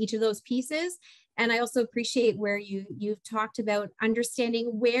access to each of those pieces? And I also appreciate where you've talked about understanding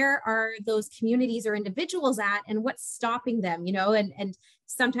where are those communities or individuals at and what's stopping them, and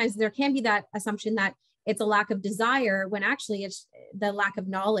sometimes there can be that assumption that it's a lack of desire when actually it's the lack of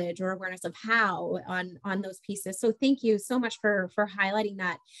knowledge or awareness of how on those pieces. So thank you so much for highlighting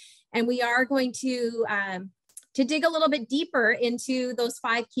that. And we are going to dig a little bit deeper into those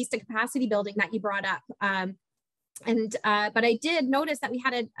 5 keys to capacity building that you brought up. But I did notice that we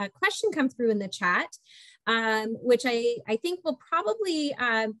had a question come through in the chat, which I think will probably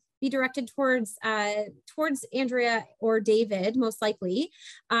be directed towards Andrea or David, most likely.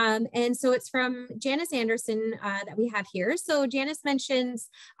 And so it's from Janice Anderson that we have here. So Janice mentions,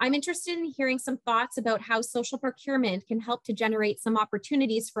 I'm interested in hearing some thoughts about how social procurement can help to generate some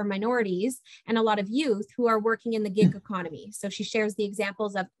opportunities for minorities and a lot of youth who are working in the gig economy. So she shares the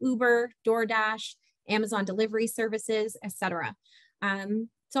examples of Uber, DoorDash, Amazon delivery services, etc. So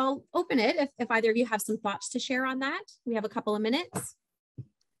I'll open it if either of you have some thoughts to share on that. We have a couple of minutes.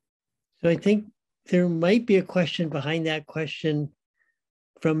 So I think there might be a question behind that question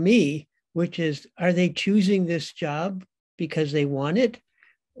from me, which is, are they choosing this job because they want it?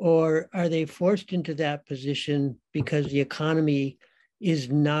 Or are they forced into that position because the economy is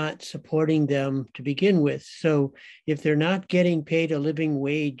not supporting them to begin with? So if they're not getting paid a living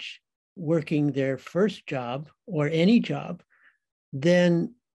wage working their first job or any job,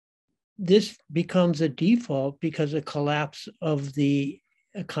 then this becomes a default because of collapse of the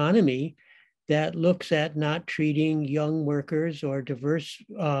economy. that looks at not treating young workers or diverse,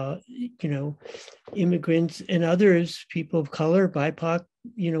 immigrants and others, people of color, BIPOC,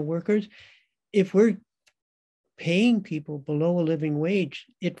 workers. If we're paying people below a living wage,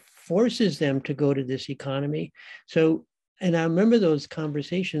 it forces them to go to this economy. So, and I remember those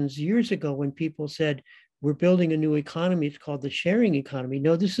conversations years ago when people said, we're building a new economy. It's called the sharing economy.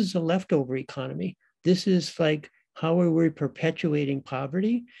 No, this is a leftover economy. This is like, how are we perpetuating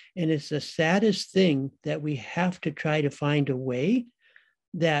poverty? And it's the saddest thing that we have to try to find a way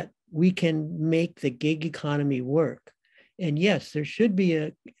that we can make the gig economy work. And yes, there should be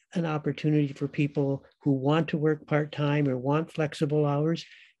an opportunity for people who want to work part-time or want flexible hours,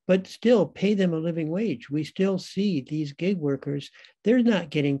 but still pay them a living wage. We still see these gig workers, they're not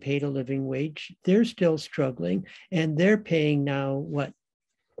getting paid a living wage. They're still struggling, and they're paying now what?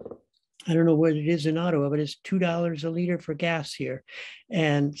 I don't know what it is in Ottawa, but it's $2 a liter for gas here.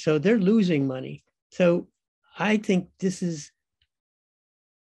 And so they're losing money. So I think this is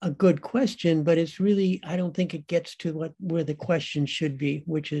a good question, but it's really, I don't think it gets to where the question should be,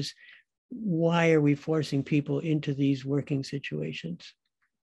 which is, why are we forcing people into these working situations?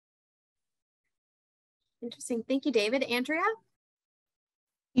 Interesting. Thank you, David. Andrea?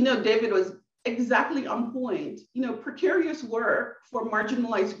 David was exactly on point. Precarious work for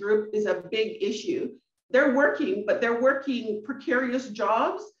marginalized group is a big issue. They're working, but they're working precarious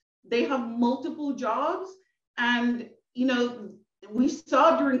jobs. They have multiple jobs. And, we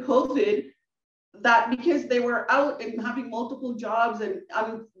saw during COVID that because they were out and having multiple jobs and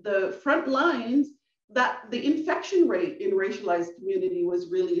on the front lines, that the infection rate in racialized community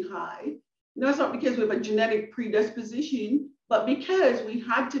was really high. It's not because we have a genetic predisposition, but because we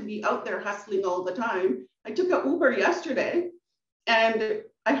had to be out there hustling all the time. I took an Uber yesterday and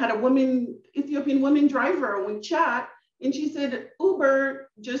I had a Ethiopian woman driver, and we chat, and she said, Uber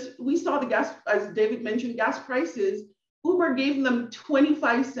we saw the gas, as David mentioned, gas prices. Uber gave them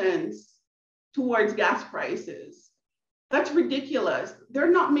 25 cents towards gas prices. That's ridiculous. They're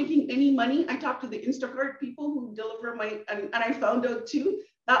not making any money. I talked to the Instacart people who deliver and I found out too,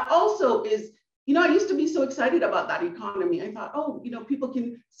 that also is, I used to be so excited about that economy. I thought, people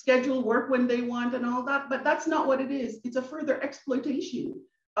can schedule work when they want and all that, but that's not what it is. It's a further exploitation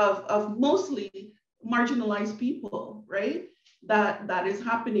of mostly marginalized people, right? That is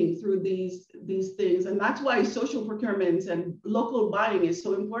happening through these things. And that's why social procurements and local buying is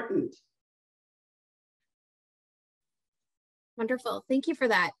so important. Wonderful. Thank you for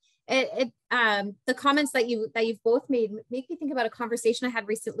that. The comments that you've both made make me think about a conversation I had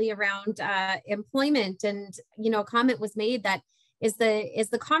recently around employment, and a comment was made that is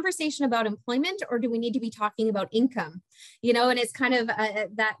the conversation about employment, or do we need to be talking about income? And it's kind of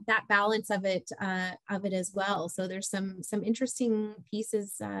that balance of it as well. So there's some interesting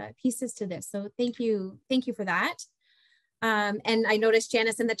pieces to this. So thank you for that. And I noticed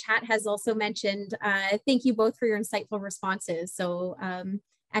Janice in the chat has also mentioned, thank you both for your insightful responses. So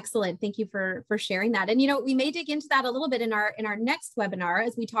excellent. Thank you for sharing that. And, we may dig into that a little bit in our next webinar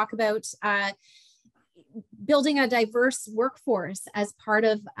as we talk about building a diverse workforce as part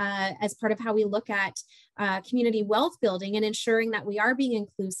of how we look at community wealth building and ensuring that we are being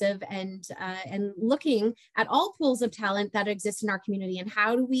inclusive and looking at all pools of talent that exist in our community, and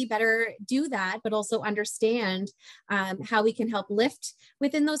how do we better do that, but also understand how we can help lift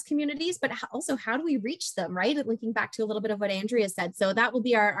within those communities, but also how do we reach them, right? And linking back to a little bit of what Andrea said. So that will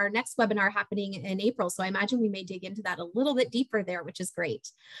be our next webinar happening in April. So I imagine we may dig into that a little bit deeper there, which is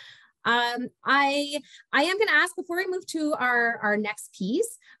great. I am going to ask, before we move to our next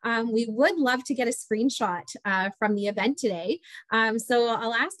piece, we would love to get a screenshot from the event today. So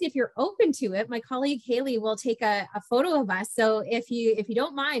I'll ask if you're open to it. My colleague Haley will take a photo of us. So if you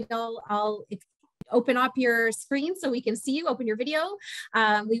don't mind, I'll open up your screen so we can see you, open your video.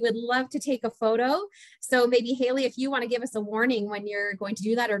 We would love to take a photo. So maybe Haley, if you want to give us a warning when you're going to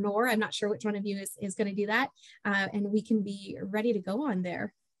do that, or Nora, I'm not sure which one of you is going to do that. And we can be ready to go on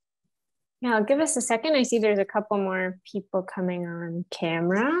there. Yeah, give us a second. I see there's a couple more people coming on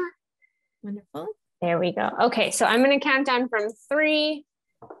camera. Wonderful. There we go. Okay, so I'm going to count down from 3,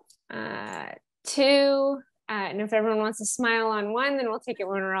 2, and if everyone wants to smile on 1, then we'll take it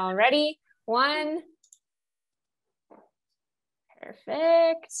when we're all ready. 1.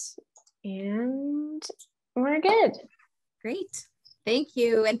 Perfect. And we're good. Great. Thank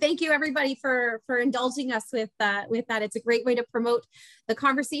you. And thank you everybody for indulging us with that. It's a great way to promote the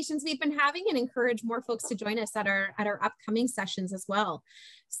conversations we've been having and encourage more folks to join us at our upcoming sessions as well.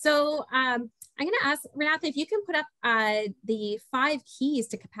 So I'm I'm going to ask Renata if you can put up the 5 keys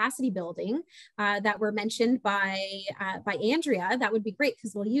to capacity building that were mentioned by Andrea. That would be great,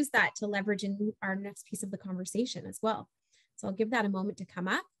 because we'll use that to leverage in our next piece of the conversation as well. So I'll give that a moment to come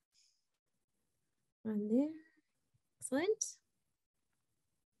up. On there, excellent.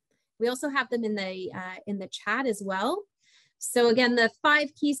 We also have them in the chat as well. So again, the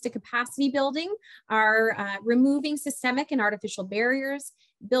 5 keys to capacity building are removing systemic and artificial barriers,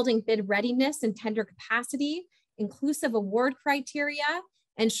 building bid readiness and tender capacity, inclusive award criteria,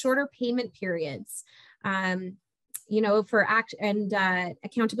 and shorter payment periods. You know, for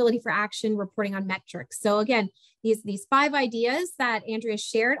accountability for action, reporting on metrics. So again, these 5 ideas that Andrea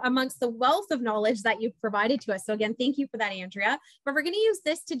shared amongst the wealth of knowledge that you've provided to us. So again, thank you for that, Andrea. But we're going to use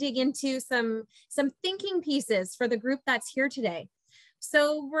this to dig into some thinking pieces for the group that's here today.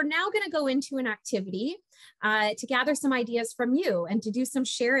 So we're now going to go into an activity to gather some ideas from you and to do some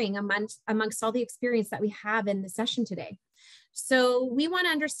sharing amongst all the experience that we have in the session today. So we want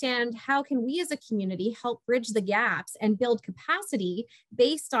to understand, how can we as a community help bridge the gaps and build capacity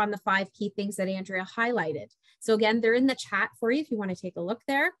based on the 5 key things that Andrea highlighted. So again, they're in the chat for you if you want to take a look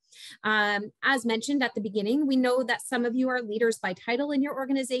there. As mentioned at the beginning, we know that some of you are leaders by title in your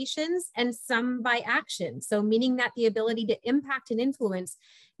organizations and some by action. So meaning that the ability to impact and influence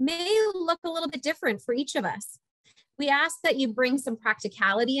may look a little bit different for each of us. We ask that you bring some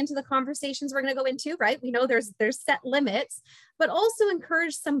practicality into the conversations we're going to go into, right? We know there's set limits, but also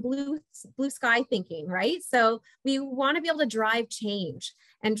encourage some blue sky thinking, right? So we want to be able to drive change,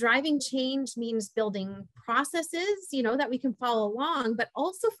 and driving change means building processes, you know, that we can follow along, but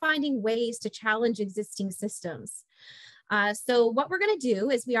also finding ways to challenge existing systems. So what we're going to do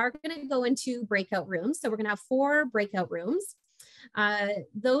is we are going to go into breakout rooms. So we're going to have 4 breakout rooms.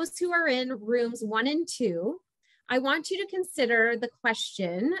 Those who are in rooms 1 and 2, I want you to consider the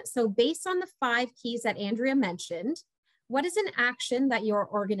question. So based on the 5 keys that Andrea mentioned, what is an action that your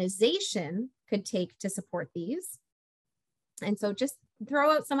organization could take to support these? And so just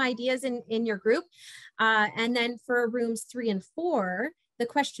throw out some ideas in your group. And then for rooms 3 and 4, the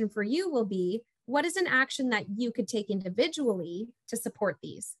question for you will be, what is an action that you could take individually to support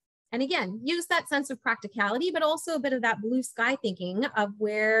these? And again, use that sense of practicality, but also a bit of that blue sky thinking of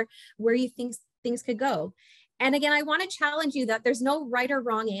where you think things could go. And again, I want to challenge you that there's no right or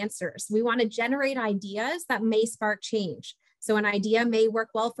wrong answers. We want to generate ideas that may spark change. So an idea may work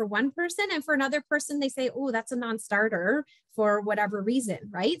well for one person, and for another person, they say, oh, that's a non-starter for whatever reason,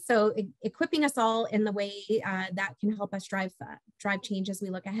 right? So equipping us all in the way that can help us drive change as we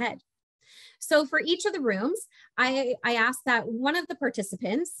look ahead. So for each of the rooms, I asked that one of the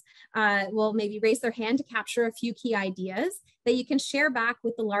participants will maybe raise their hand to capture a few key ideas that you can share back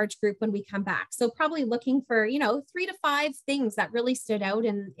with the large group when we come back. So probably looking for, 3 to 5 things that really stood out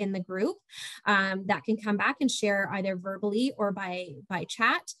in the group that can come back and share either verbally or by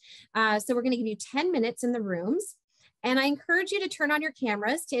chat. So we're going to give you 10 minutes in the rooms. And I encourage you to turn on your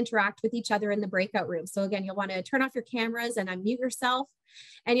cameras to interact with each other in the breakout room. So again, you'll want to turn off your cameras and unmute yourself.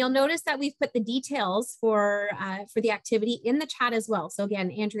 And you'll notice that we've put the details for the activity in the chat as well. So again,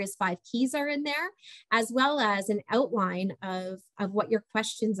 Andrea's 5 keys are in there, as well as an outline of what your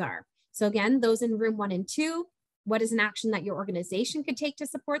questions are. So again, those in room 1 and 2, what is an action that your organization could take to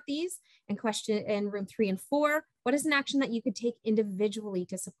support these? And question in room 3 and 4, what is an action that you could take individually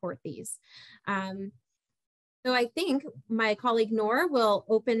to support these? So I think my colleague Noor will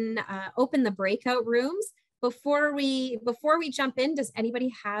open the breakout rooms. Before we jump in, does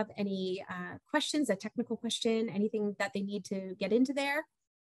anybody have any questions, a technical question, anything that they need to get into there?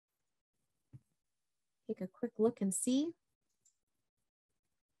 Take a quick look and see.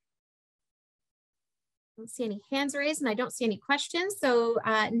 I don't see any hands raised and I don't see any questions. So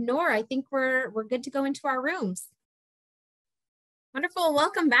Noor, I think we're good to go into our rooms. Wonderful.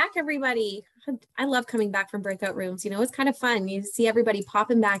 Welcome back, everybody. I love coming back from breakout rooms. It's kind of fun. You see everybody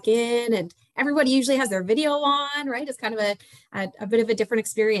popping back in, and everybody usually has their video on, right? It's kind of a bit of a different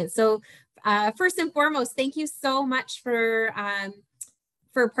experience. So first and foremost, thank you so much for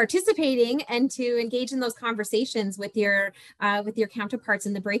participating and to engage in those conversations with your counterparts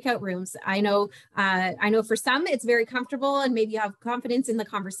in the breakout rooms. I know for some it's very comfortable and maybe you have confidence in the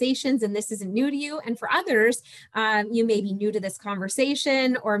conversations and this isn't new to you. And for others, you may be new to this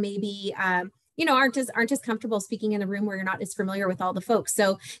conversation, or maybe aren't as comfortable speaking in a room where you're not as familiar with all the folks.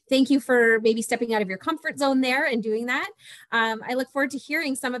 So thank you for maybe stepping out of your comfort zone there and doing that. I look forward to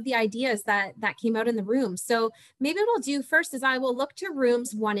hearing some of the ideas that came out in the room. So maybe what I'll do first is I will look to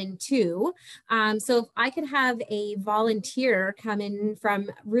rooms 1 and 2. So if I could have a volunteer come in from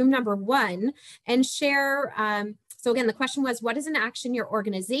room number 1 and share So again, the question was, what is an action your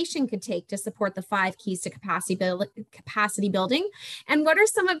organization could take to support the 5 keys to capacity building? And what are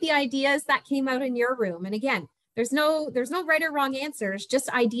some of the ideas that came out in your room? And again, there's no right or wrong answers, just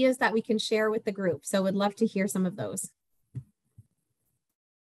ideas that we can share with the group. So would love to hear some of those.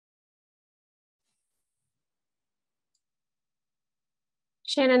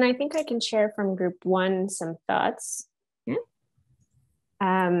 Shannon, I think I can share from group 1 some thoughts. Yeah.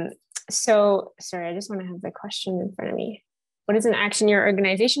 So, sorry, I just want to have the question in front of me. What is an action your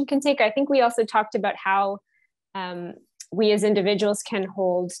organization can take? I think we also talked about how we as individuals can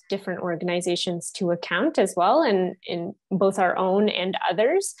hold different organizations to account as well, and in both our own and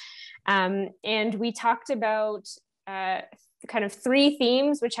others. And we talked about kind of 3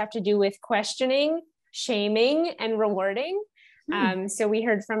 themes, which have to do with questioning, shaming, and rewarding. So we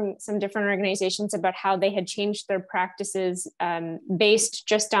heard from some different organizations about how they had changed their practices based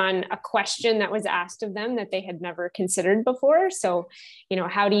just on a question that was asked of them that they had never considered before. So, you know,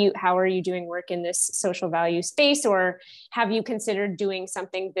 how are you doing work in this social value space, or have you considered doing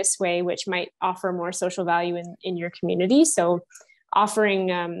something this way, which might offer more social value in your community? So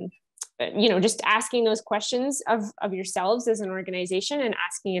offering, you know, just asking those questions of yourselves as an organization, and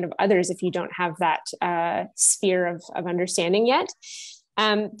asking it of others if you don't have that sphere of understanding yet.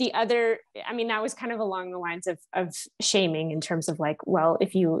 The other, I mean, that was kind of along the lines of shaming, in terms of like, well,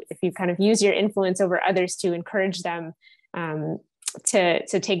 if you kind of use your influence over others to encourage them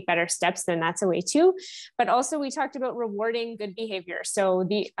to take better steps, then that's a way too. But also we talked about rewarding good behavior. So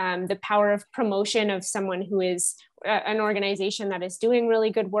the power of promotion of someone who is an organization that is doing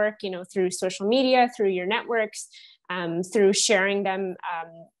really good work, you know, through social media, through your networks, through sharing them,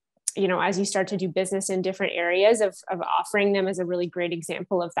 you know, as you start to do business in different areas, of offering them as a really great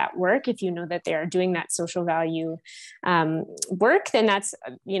example of that work. If you know that they are doing that social value work, then that's,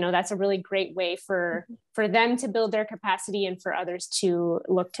 you know, that's a really great way for them to build their capacity, and for others to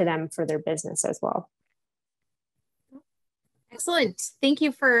look to them for their business as well. Excellent. Thank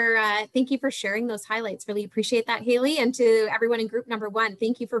you for sharing those highlights. Really appreciate that, Haley. And to everyone in group number 1,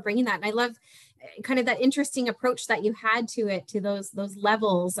 thank you for bringing that. And I love kind of that interesting approach that you had to it, to those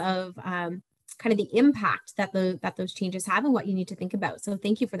levels of kind of the impact that those changes have and what you need to think about. So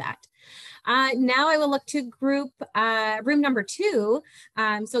thank you for that. Now I will look to room number 2.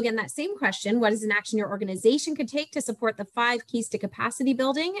 So again, that same question: what is an action your organization could take to support the 5 keys to capacity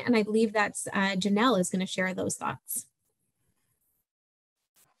building? And I believe that's Janelle is going to share those thoughts.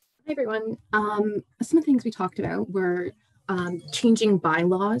 Hi, everyone. Some of the things we talked about were changing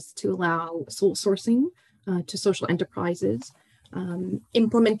bylaws to allow sole sourcing to social enterprises,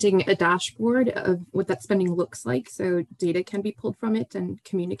 implementing a dashboard of what that spending looks like, so data can be pulled from it and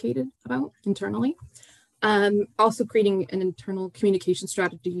communicated about internally. Also creating an internal communication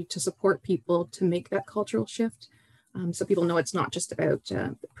strategy to support people to make that cultural shift, so people know it's not just about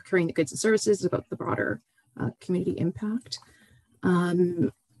procuring the goods and services, it's about the broader community impact.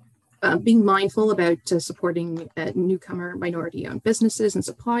 Being mindful about supporting newcomer minority-owned businesses and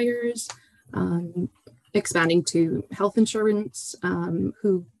suppliers, expanding to health insurance,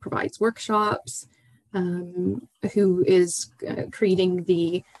 who provides workshops, who is creating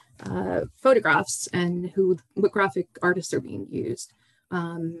the photographs, and what graphic artists are being used.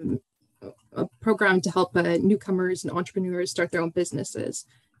 A program to help newcomers and entrepreneurs start their own businesses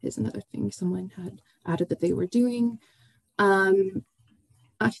is another thing someone had added that they were doing.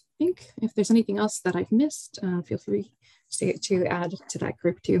 I think if there's anything else that I've missed, feel free to add to that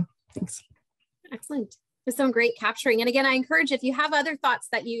group too. Thanks. Excellent. There's some great capturing. And again, I encourage, if you have other thoughts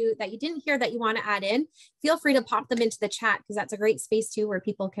that you didn't hear that you want to add in, feel free to pop them into the chat, because that's a great space too where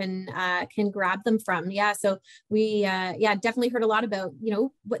people can grab them from. Yeah. So we definitely heard a lot about, you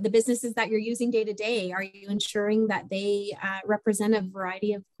know, what the businesses that you're using day to day. Are you ensuring that they represent a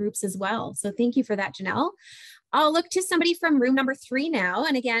variety of groups as well? So thank you for that, Janelle. I'll look to somebody from room number 3 now.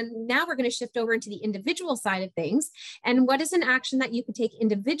 And again, now we're going to shift over into the individual side of things. And what is an action that you could take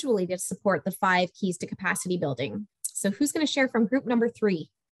individually to support the 5 keys to capacity building? So who's going to share from group number 3?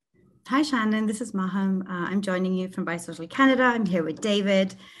 Hi, Shannon. This is Maham. I'm joining you from Bisocial Canada. I'm here with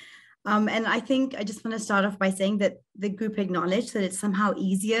David. And I think I just want to start off by saying that the group acknowledged that it's somehow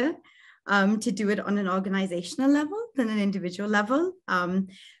easier to do it on an organizational level than an individual level.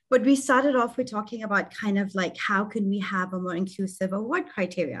 But we started off with talking about kind of like, how can we have a more inclusive award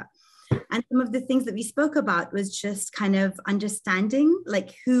criteria? And some of the things that we spoke about was just kind of understanding,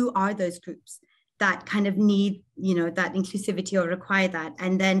 like, who are those groups that kind of need, you know, that inclusivity or require that?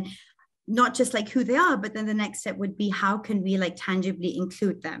 And then not just like who they are, but then the next step would be, how can we like tangibly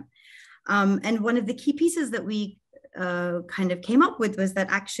include them? And one of the key pieces that we kind of came up with was that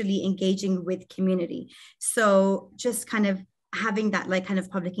actually engaging with community. So just kind of having that like kind of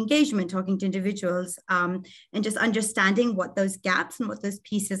public engagement, talking to individuals, and just understanding what those gaps and what those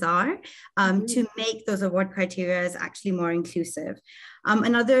pieces are, to make those award criteria actually more inclusive.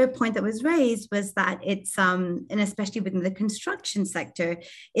 Another point that was raised was that it's, and especially within the construction sector,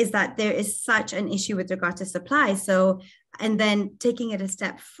 is that there is such an issue with regard to supply. So, and then taking it a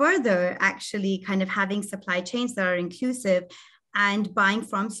step further, actually kind of having supply chains that are inclusive and buying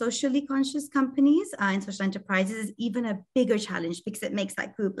from socially conscious companies and social enterprises is even a bigger challenge because it makes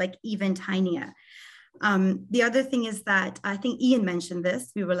that group like even tinier. The other thing is that I think Ian mentioned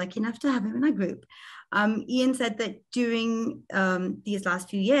this. We were lucky enough to have him in our group. Ian said that during these last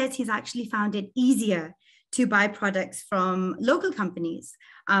few years, he's actually found it easier to buy products from local companies,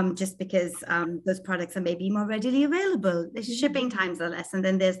 just because those products are maybe more readily available. The shipping times are less. And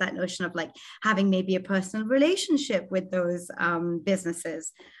then there's that notion of like having maybe a personal relationship with those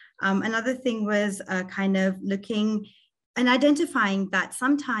businesses. Another thing was kind of looking and identifying that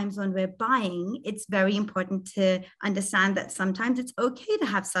sometimes when we're buying, it's very important to understand that sometimes it's okay to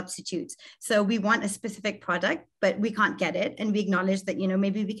have substitutes. So we want a specific product, but we can't get it. And we acknowledge that, you know,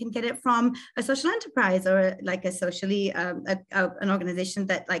 maybe we can get it from a social enterprise or like a socially, an organization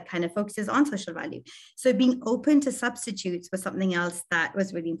that like kind of focuses on social value. So being open to substitutes was something else that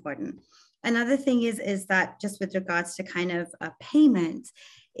was really important. Another thing is that just with regards to kind of payments,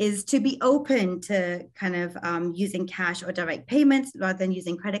 is to be open to kind of using cash or direct payments rather than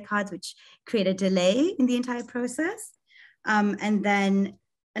using credit cards, which create a delay in the entire process. And then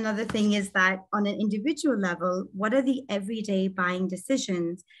another thing is that on an individual level, what are the everyday buying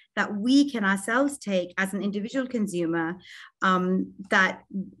decisions that we can ourselves take as an individual consumer that,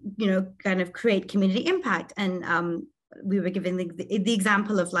 you know, kind of create community impact? And we were given the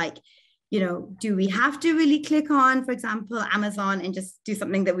example of like, you know, do we have to really click on, for example, Amazon and just do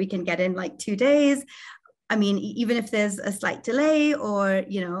something that we can get in like 2 days? I mean, even if there's a slight delay, or,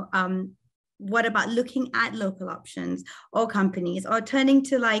 you know, what about looking at local options or companies, or turning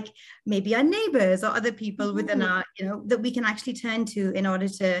to like maybe our neighbors or other people within our, you know, that we can actually turn to in order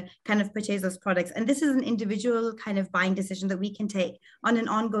to kind of purchase those products. And this is an individual kind of buying decision that we can take on an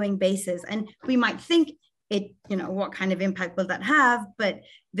ongoing basis. And we might think, it, you know, what kind of impact will that have? But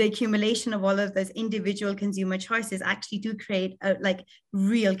the accumulation of all of those individual consumer choices actually do create a like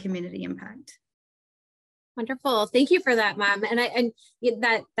real community impact. Wonderful. Thank you for that, Ma'am. And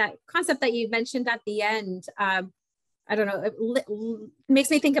that concept that you mentioned at the end, I don't know, it makes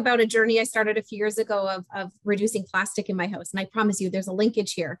me think about a journey I started a few years ago of reducing plastic in my house. And I promise you there's a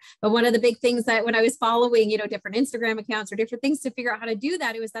linkage here. But one of the big things that when I was following, you know, different Instagram accounts or different things to figure out how to do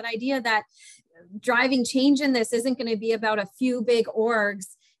that, it was that idea that driving change in this isn't going to be about a few big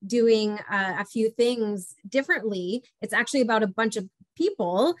orgs doing a few things differently. It's actually about a bunch of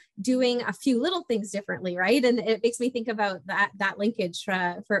people doing a few little things differently, right? And it makes me think about that linkage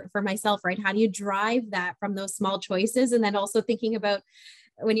for myself, right? How do you drive that from those small choices? And then also thinking about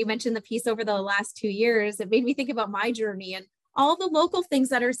when you mentioned the piece over the last 2 years, it made me think about my journey and all the local things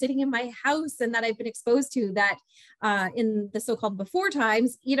that are sitting in my house and that I've been exposed to that in the so-called before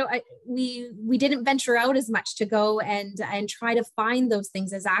times, you know, we didn't venture out as much to go and try to find those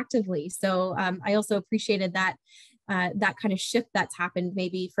things as actively. So I also appreciated that kind of shift that's happened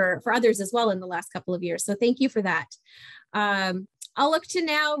maybe for others as well in the last couple of years. So thank you for that. I'll look to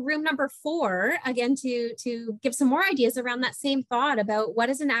now room number 4, again, to give some more ideas around that same thought about what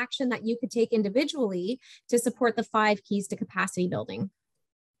is an action that you could take individually to support the 5 keys to capacity building.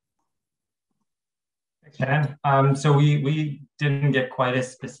 Okay, so we didn't get quite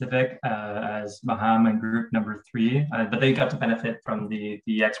as specific as Maham and group number 3, but they got to benefit from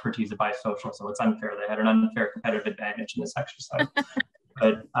the expertise of BiSocial, so it's unfair. They had an unfair competitive advantage in this exercise.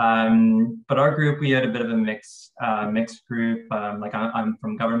 But our group, we had a bit of a mixed group. Like I'm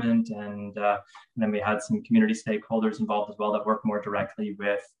from government, and then we had some community stakeholders involved as well that work more directly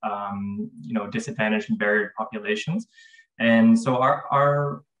with you know, disadvantaged and barriered populations. And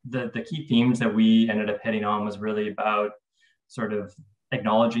so the key themes that we ended up hitting on was really about sort of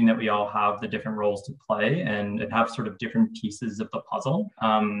acknowledging that we all have the different roles to play and have sort of different pieces of the puzzle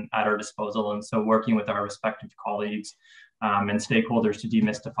at our disposal. And so working with our respective colleagues and stakeholders to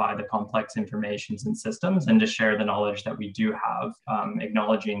demystify the complex informations and systems and to share the knowledge that we do have,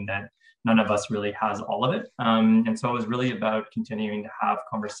 acknowledging that none of us really has all of it. And so it was really about continuing to have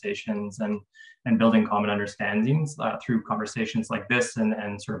conversations and building common understandings through conversations like this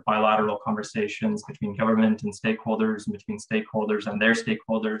and sort of bilateral conversations between government and stakeholders and between stakeholders and their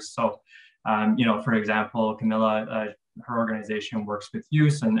stakeholders. So, you know, for example, Camilla her organization works with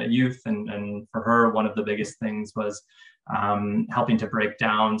youth, and for her, one of the biggest things was helping to break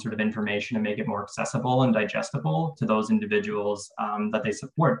down sort of information and make it more accessible and digestible to those individuals that they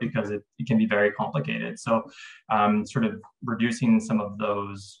support, because it can be very complicated. So sort of reducing some of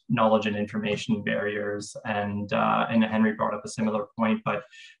those knowledge and information barriers, and Henry brought up a similar point, but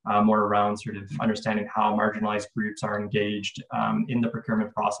more around sort of understanding how marginalized groups are engaged in the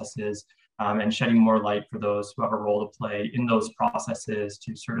procurement processes, and shedding more light for those who have a role to play in those processes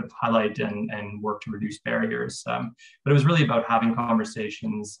to sort of highlight and work to reduce barriers. But it was really about having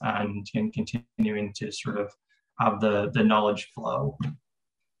conversations and continuing to sort of have the knowledge flow.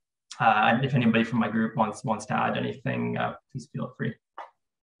 And if anybody from my group wants to add anything, please feel free.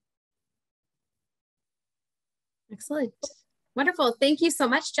 Excellent. Wonderful. Thank you so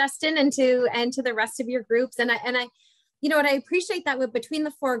much, Justin, and to the rest of your groups. And I you know what, I appreciate that with between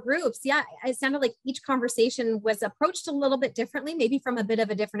the 4 groups. Yeah, it sounded like each conversation was approached a little bit differently, maybe from a bit of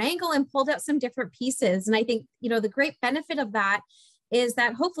a different angle, and pulled out some different pieces. And I think, you know, the great benefit of that is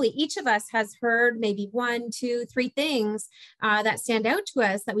that hopefully each of us has heard maybe 1, 2, 3 things that stand out to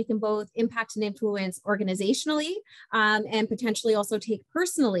us that we can both impact and influence organizationally, and potentially also take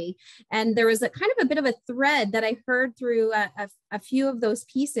personally. And there was a kind of a bit of a thread that I heard through a few of those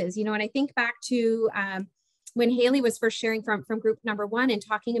pieces, you know, and I think back to when Haley was first sharing from group number 1 and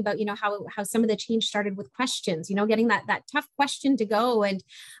talking about, you know, how some of the change started with questions, you know, getting that tough question to go. And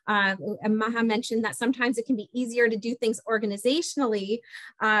Maha mentioned that sometimes it can be easier to do things organizationally,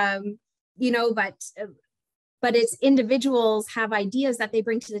 you know, but it's individuals have ideas that they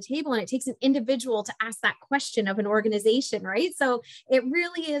bring to the table, and it takes an individual to ask that question of an organization, right? So it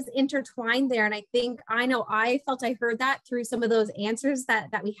really is intertwined there. And I felt I heard that through some of those answers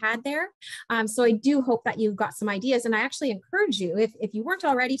that we had there. So I do hope that you got some ideas, and I actually encourage you, if you weren't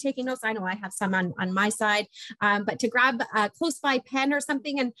already taking notes, I know I have some on my side, but to grab a close by pen or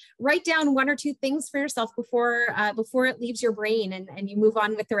something and write down 1 or 2 things for yourself before it leaves your brain and you move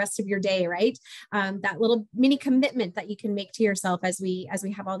on with the rest of your day, right? That little mini commitment that you can make to yourself as we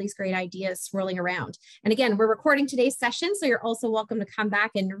have all these great ideas swirling around. And again, we're recording today's session, so you're also welcome to come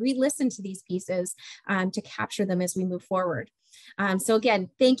back and re-listen to these pieces to capture them as we move forward. So again,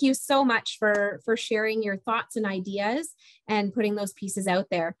 thank you so much for sharing your thoughts and ideas and putting those pieces out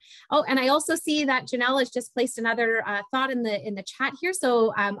there. Oh, and I also see that Janelle has just placed another thought in the chat here.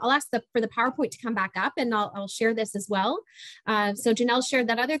 So I'll ask for the PowerPoint to come back up, and I'll share this as well. So Janelle shared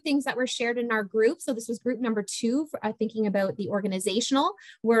that other things that were shared in our group. So this was group number 2, for, thinking about the organizational.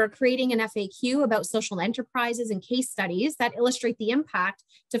 We're creating an FAQ about social enterprises and case studies that illustrate the impact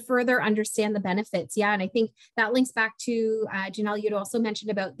to further understand the benefits. Yeah, and I think that links back to Janelle, you'd also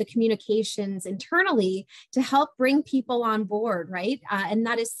mentioned about the communications internally to help bring people on board, right? And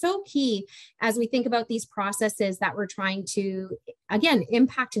that is so key as we think about these processes that we're trying to, again,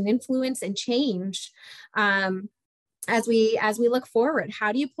 impact and influence and change. As we look forward,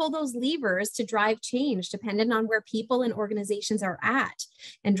 how do you pull those levers to drive change dependent on where people and organizations are at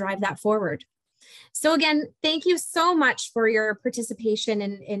and drive that forward? So again, thank you so much for your participation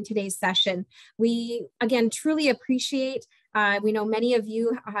in today's session. We, again, truly appreciate we know many of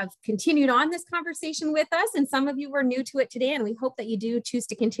you have continued on this conversation with us, and some of you were new to it today, and we hope that you do choose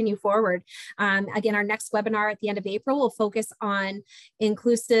to continue forward. Again, our next webinar at the end of April will focus on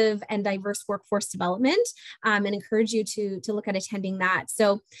inclusive and diverse workforce development, and encourage you to look at attending that.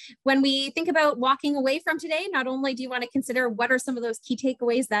 So when we think about walking away from today, not only do you want to consider what are some of those key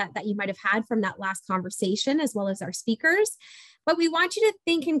takeaways that you might have had from that last conversation, as well as our speakers, but we want you to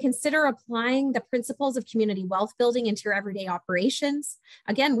think and consider applying the principles of community wealth building into your everyday operations.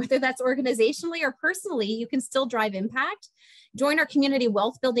 Again, whether that's organizationally or personally, you can still drive impact. Join our community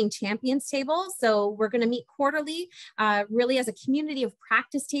wealth building champions table. So we're going to meet quarterly, really as a community of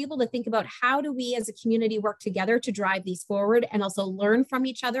practice table to think about how do we as a community work together to drive these forward and also learn from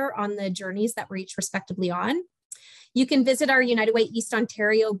each other on the journeys that we're each respectively on. You can visit our United Way East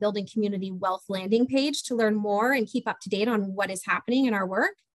Ontario Building Community Wealth landing page to learn more and keep up to date on what is happening in our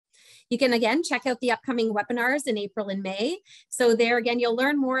work. You can, again, check out the upcoming webinars in April and May. So there, again, you'll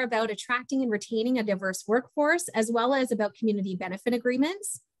learn more about attracting and retaining a diverse workforce, as well as about community benefit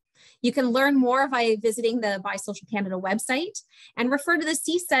agreements. You can learn more by visiting the Buy Social Canada website and refer to the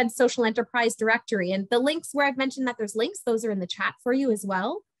CSED Social Enterprise Directory. And the links where I've mentioned that there's links, those are in the chat for you as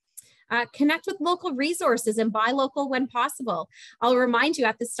well. Connect with local resources and buy local when possible. I'll remind you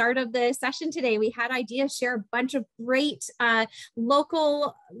at the start of the session today, we had ideas share a bunch of great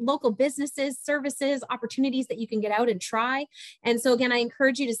local businesses, services, opportunities that you can get out and try. And so again, I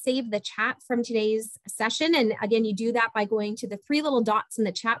encourage you to save the chat from today's session. And again, you do that by going to the 3 little dots in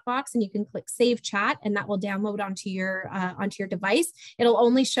the chat box, and you can click Save Chat, and that will download onto your device. It'll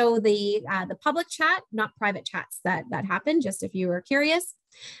only show the public chat, not private chats that happen, just if you were curious.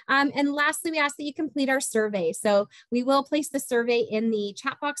 And lastly, we ask that you complete our survey. So we will place the survey in the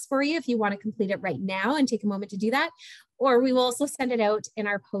chat box for you if you want to complete it right now and take a moment to do that. Or we will also send it out in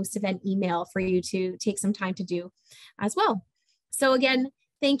our post-event email for you to take some time to do as well. So again,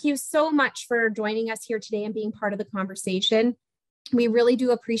 thank you so much for joining us here today and being part of the conversation. We really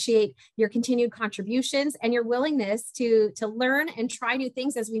do appreciate your continued contributions and your willingness to learn and try new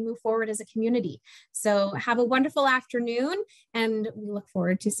things as we move forward as a community. So have a wonderful afternoon, and we look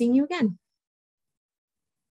forward to seeing you again.